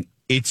not kidding.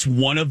 It's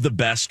one of the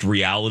best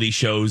reality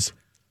shows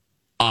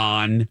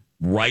on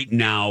right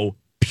now,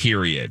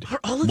 period. Are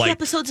all of the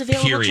episodes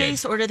available,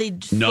 Chase, or do they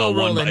just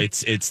rolling?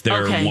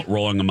 They're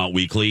rolling them out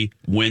weekly,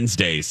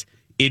 Wednesdays.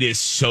 It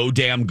is so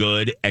damn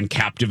good and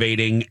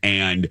captivating,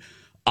 and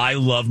I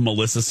love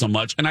Melissa so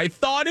much. And I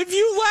thought of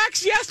you,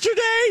 Lex,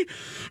 yesterday,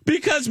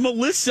 because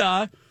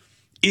Melissa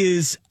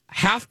is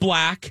half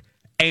black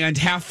and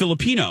half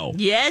Filipino.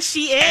 Yes,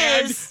 she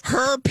is. And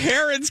her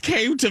parents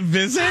came to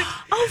visit,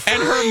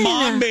 and her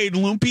mom made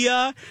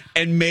lumpia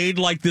and made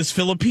like this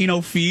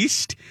Filipino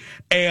feast.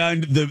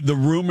 And the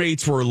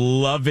roommates were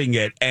loving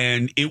it,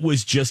 and it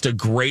was just a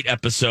great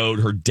episode.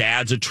 Her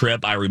dad's a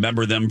trip. I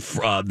remember them.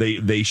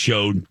 They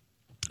showed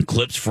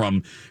clips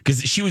from,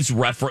 because she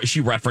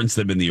referenced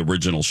them in the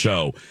original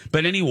show.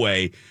 But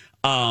anyway,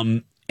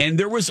 and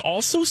there was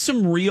also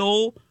some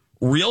real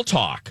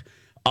talk.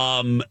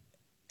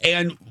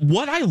 And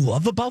what I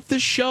love about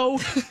this show,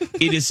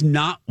 it is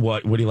not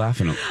what are you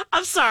laughing at?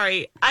 I'm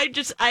sorry. I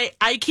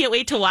can't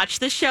wait to watch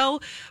this show,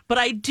 but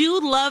I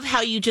do love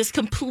how you just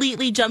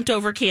completely jumped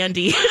over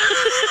Candy.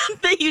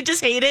 That you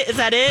just hate it. Is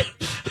that it?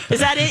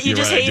 You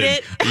just hate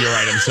it? You're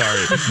right. I'm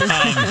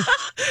sorry.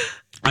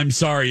 I'm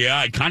sorry. Yeah,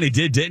 I kind of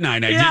did, didn't I?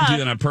 And I didn't do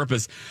that on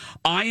purpose.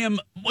 I am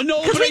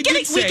because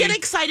we get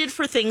excited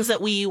for things that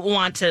we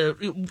want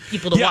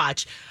people to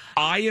watch.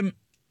 I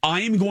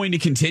am going to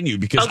continue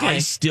because I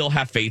still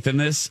have faith in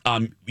this.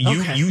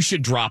 You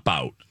should drop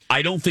out.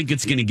 I don't think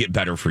it's going to get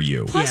better for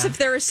you. Plus, if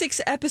there are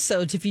 6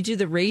 episodes, if you do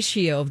the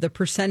ratio of the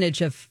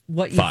percentage of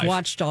what you've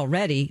watched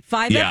already,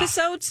 5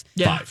 episodes?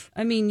 Yeah. 5.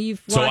 I mean,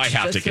 you've watched so I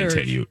have to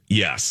continue.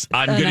 Yes,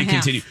 I'm going to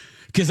continue.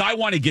 Because I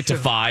want to get to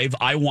 5.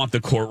 I want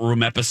the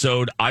courtroom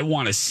episode. I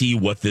want to see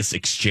what this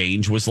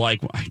exchange was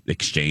like.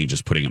 Exchange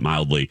is putting it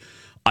mildly.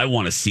 I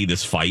want to see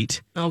this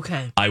fight.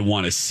 Okay. I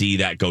want to see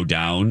that go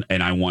down,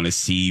 and I want to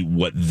see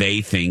what they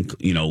think,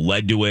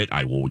 led to it.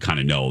 We kind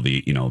of know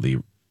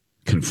the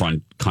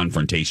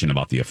confrontation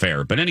about the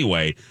affair. But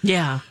anyway,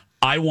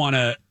 I want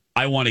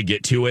to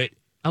get to it.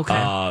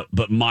 Okay.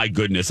 But my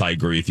goodness, I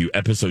agree with you.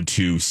 Episode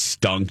 2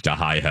 stunk to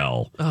high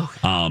hell. Okay.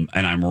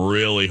 And I'm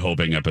really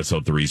hoping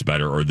episode 3 is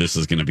better, or this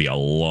is going to be a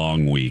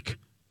long week.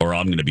 Or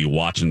I'm going to be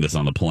watching this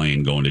on the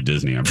plane going to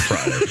Disney on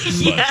Friday.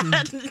 You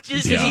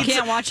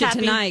can't watch it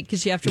tonight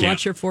because you have to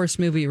watch your Force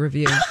movie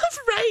review.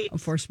 Right. A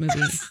Force movie,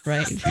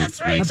 right? That's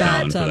right.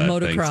 About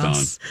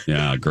motocross.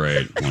 Yeah,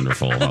 great.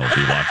 Wonderful.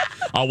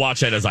 I'll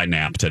watch it as I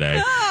nap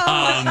today.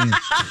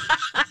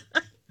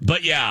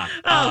 But yeah,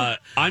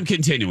 I'm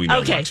continuing to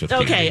watch with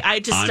Candy.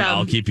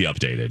 I'll keep you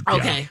updated.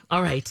 Okay.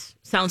 All right.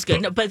 Sounds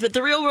good. But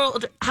the Real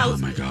World Oh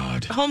my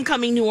God.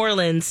 Homecoming New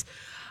Orleans,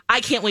 I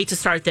can't wait to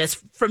start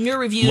this. From your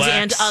reviews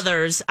and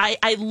others,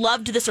 I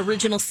loved this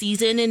original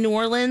season in New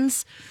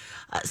Orleans.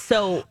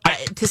 So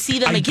to see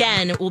them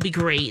again will be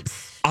great.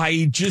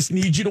 I just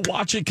need you to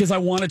watch it because I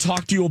want to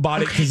talk to you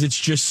about it because it's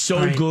just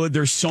so good.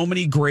 There's so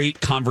many great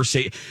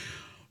conversations.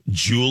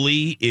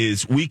 Julie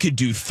we could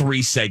do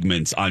 3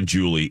 segments on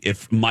Julie.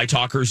 If My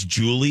Talkers,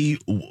 Julie,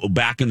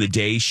 back in the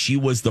day, she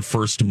was the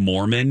first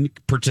Mormon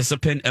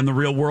participant in the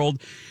Real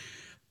World.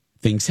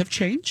 Things have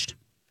changed.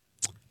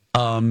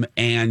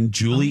 And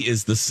Julie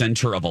is the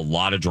center of a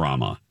lot of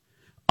drama,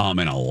 and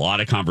a lot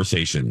of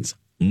conversations.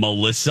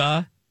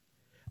 Melissa,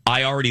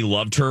 I already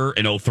loved her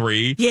in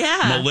 03.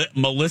 Yeah.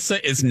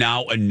 Melissa is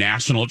now a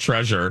national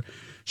treasure.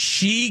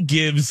 She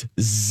gives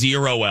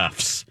 0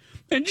 Fs,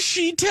 and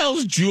she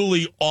tells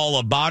Julie all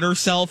about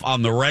herself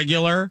on the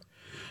regular.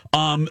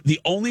 The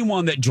only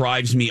one that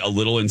drives me a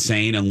little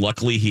insane, and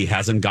luckily he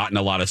hasn't gotten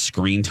a lot of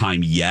screen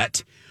time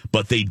yet,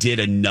 but they did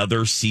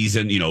another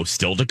season,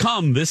 still to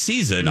come this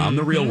season on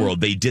The Real World.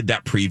 They did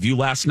that preview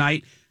last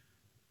night.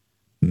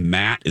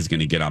 Matt is going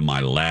to get on my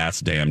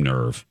last damn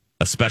nerve,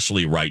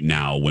 especially right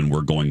now when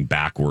we're going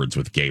backwards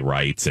with gay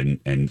rights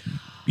and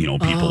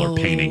people are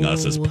painting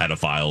us as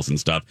pedophiles and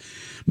stuff.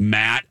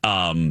 Matt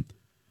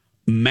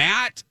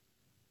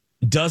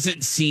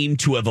doesn't seem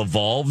to have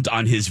evolved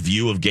on his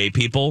view of gay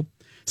people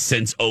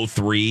since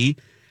 03.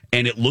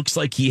 And it looks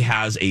like he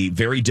has a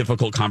very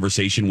difficult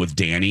conversation with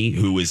Danny,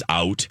 who is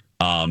out.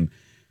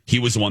 He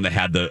was the one that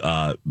had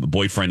the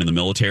boyfriend in the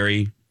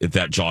military, if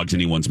that jogs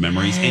anyone's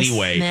memories. Yes,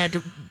 anyway. And they had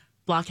to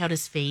block out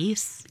his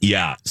face.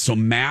 Yeah. So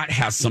Matt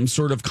has some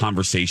sort of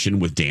conversation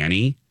with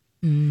Danny,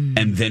 and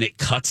then it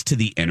cuts to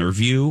the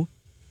interview.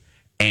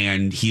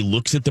 And he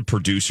looks at the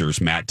producers,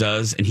 Matt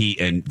does,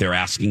 and they're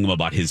asking him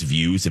about his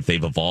views, if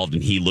they've evolved.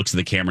 And he looks at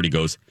the camera and he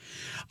goes,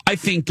 I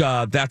think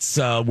that's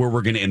where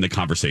we're going to end the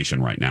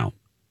conversation right now.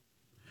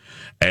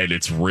 And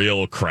it's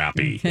real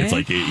crappy. Okay. It's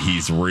like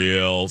he's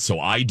real. So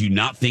I do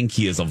not think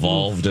he has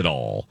evolved at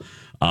all.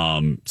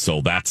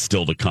 So that's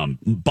still to come.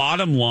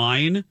 Bottom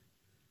line,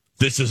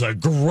 this is a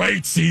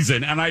great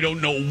season, and I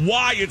don't know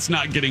why it's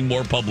not getting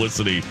more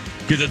publicity,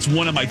 because it's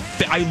one of my...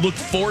 I look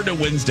forward to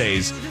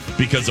Wednesdays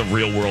because of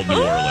Real World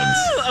New Orleans.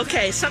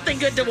 Okay, something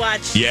good to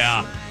watch.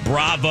 Yeah.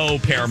 Bravo,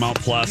 Paramount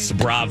Plus.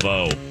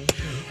 Bravo.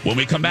 When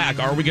we come back,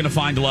 are we going to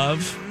find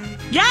love?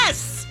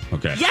 Yes.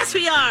 Okay. Yes,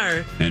 we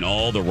are. In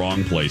all the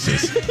wrong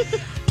places.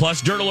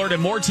 Plus, Dirt Alert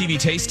and more TV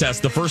taste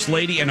tests. The First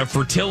Lady and a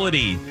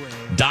fertility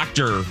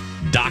doctor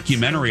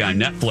documentary on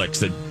Netflix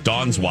that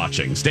Dawn's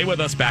watching. Stay with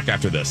us. Back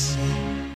after this.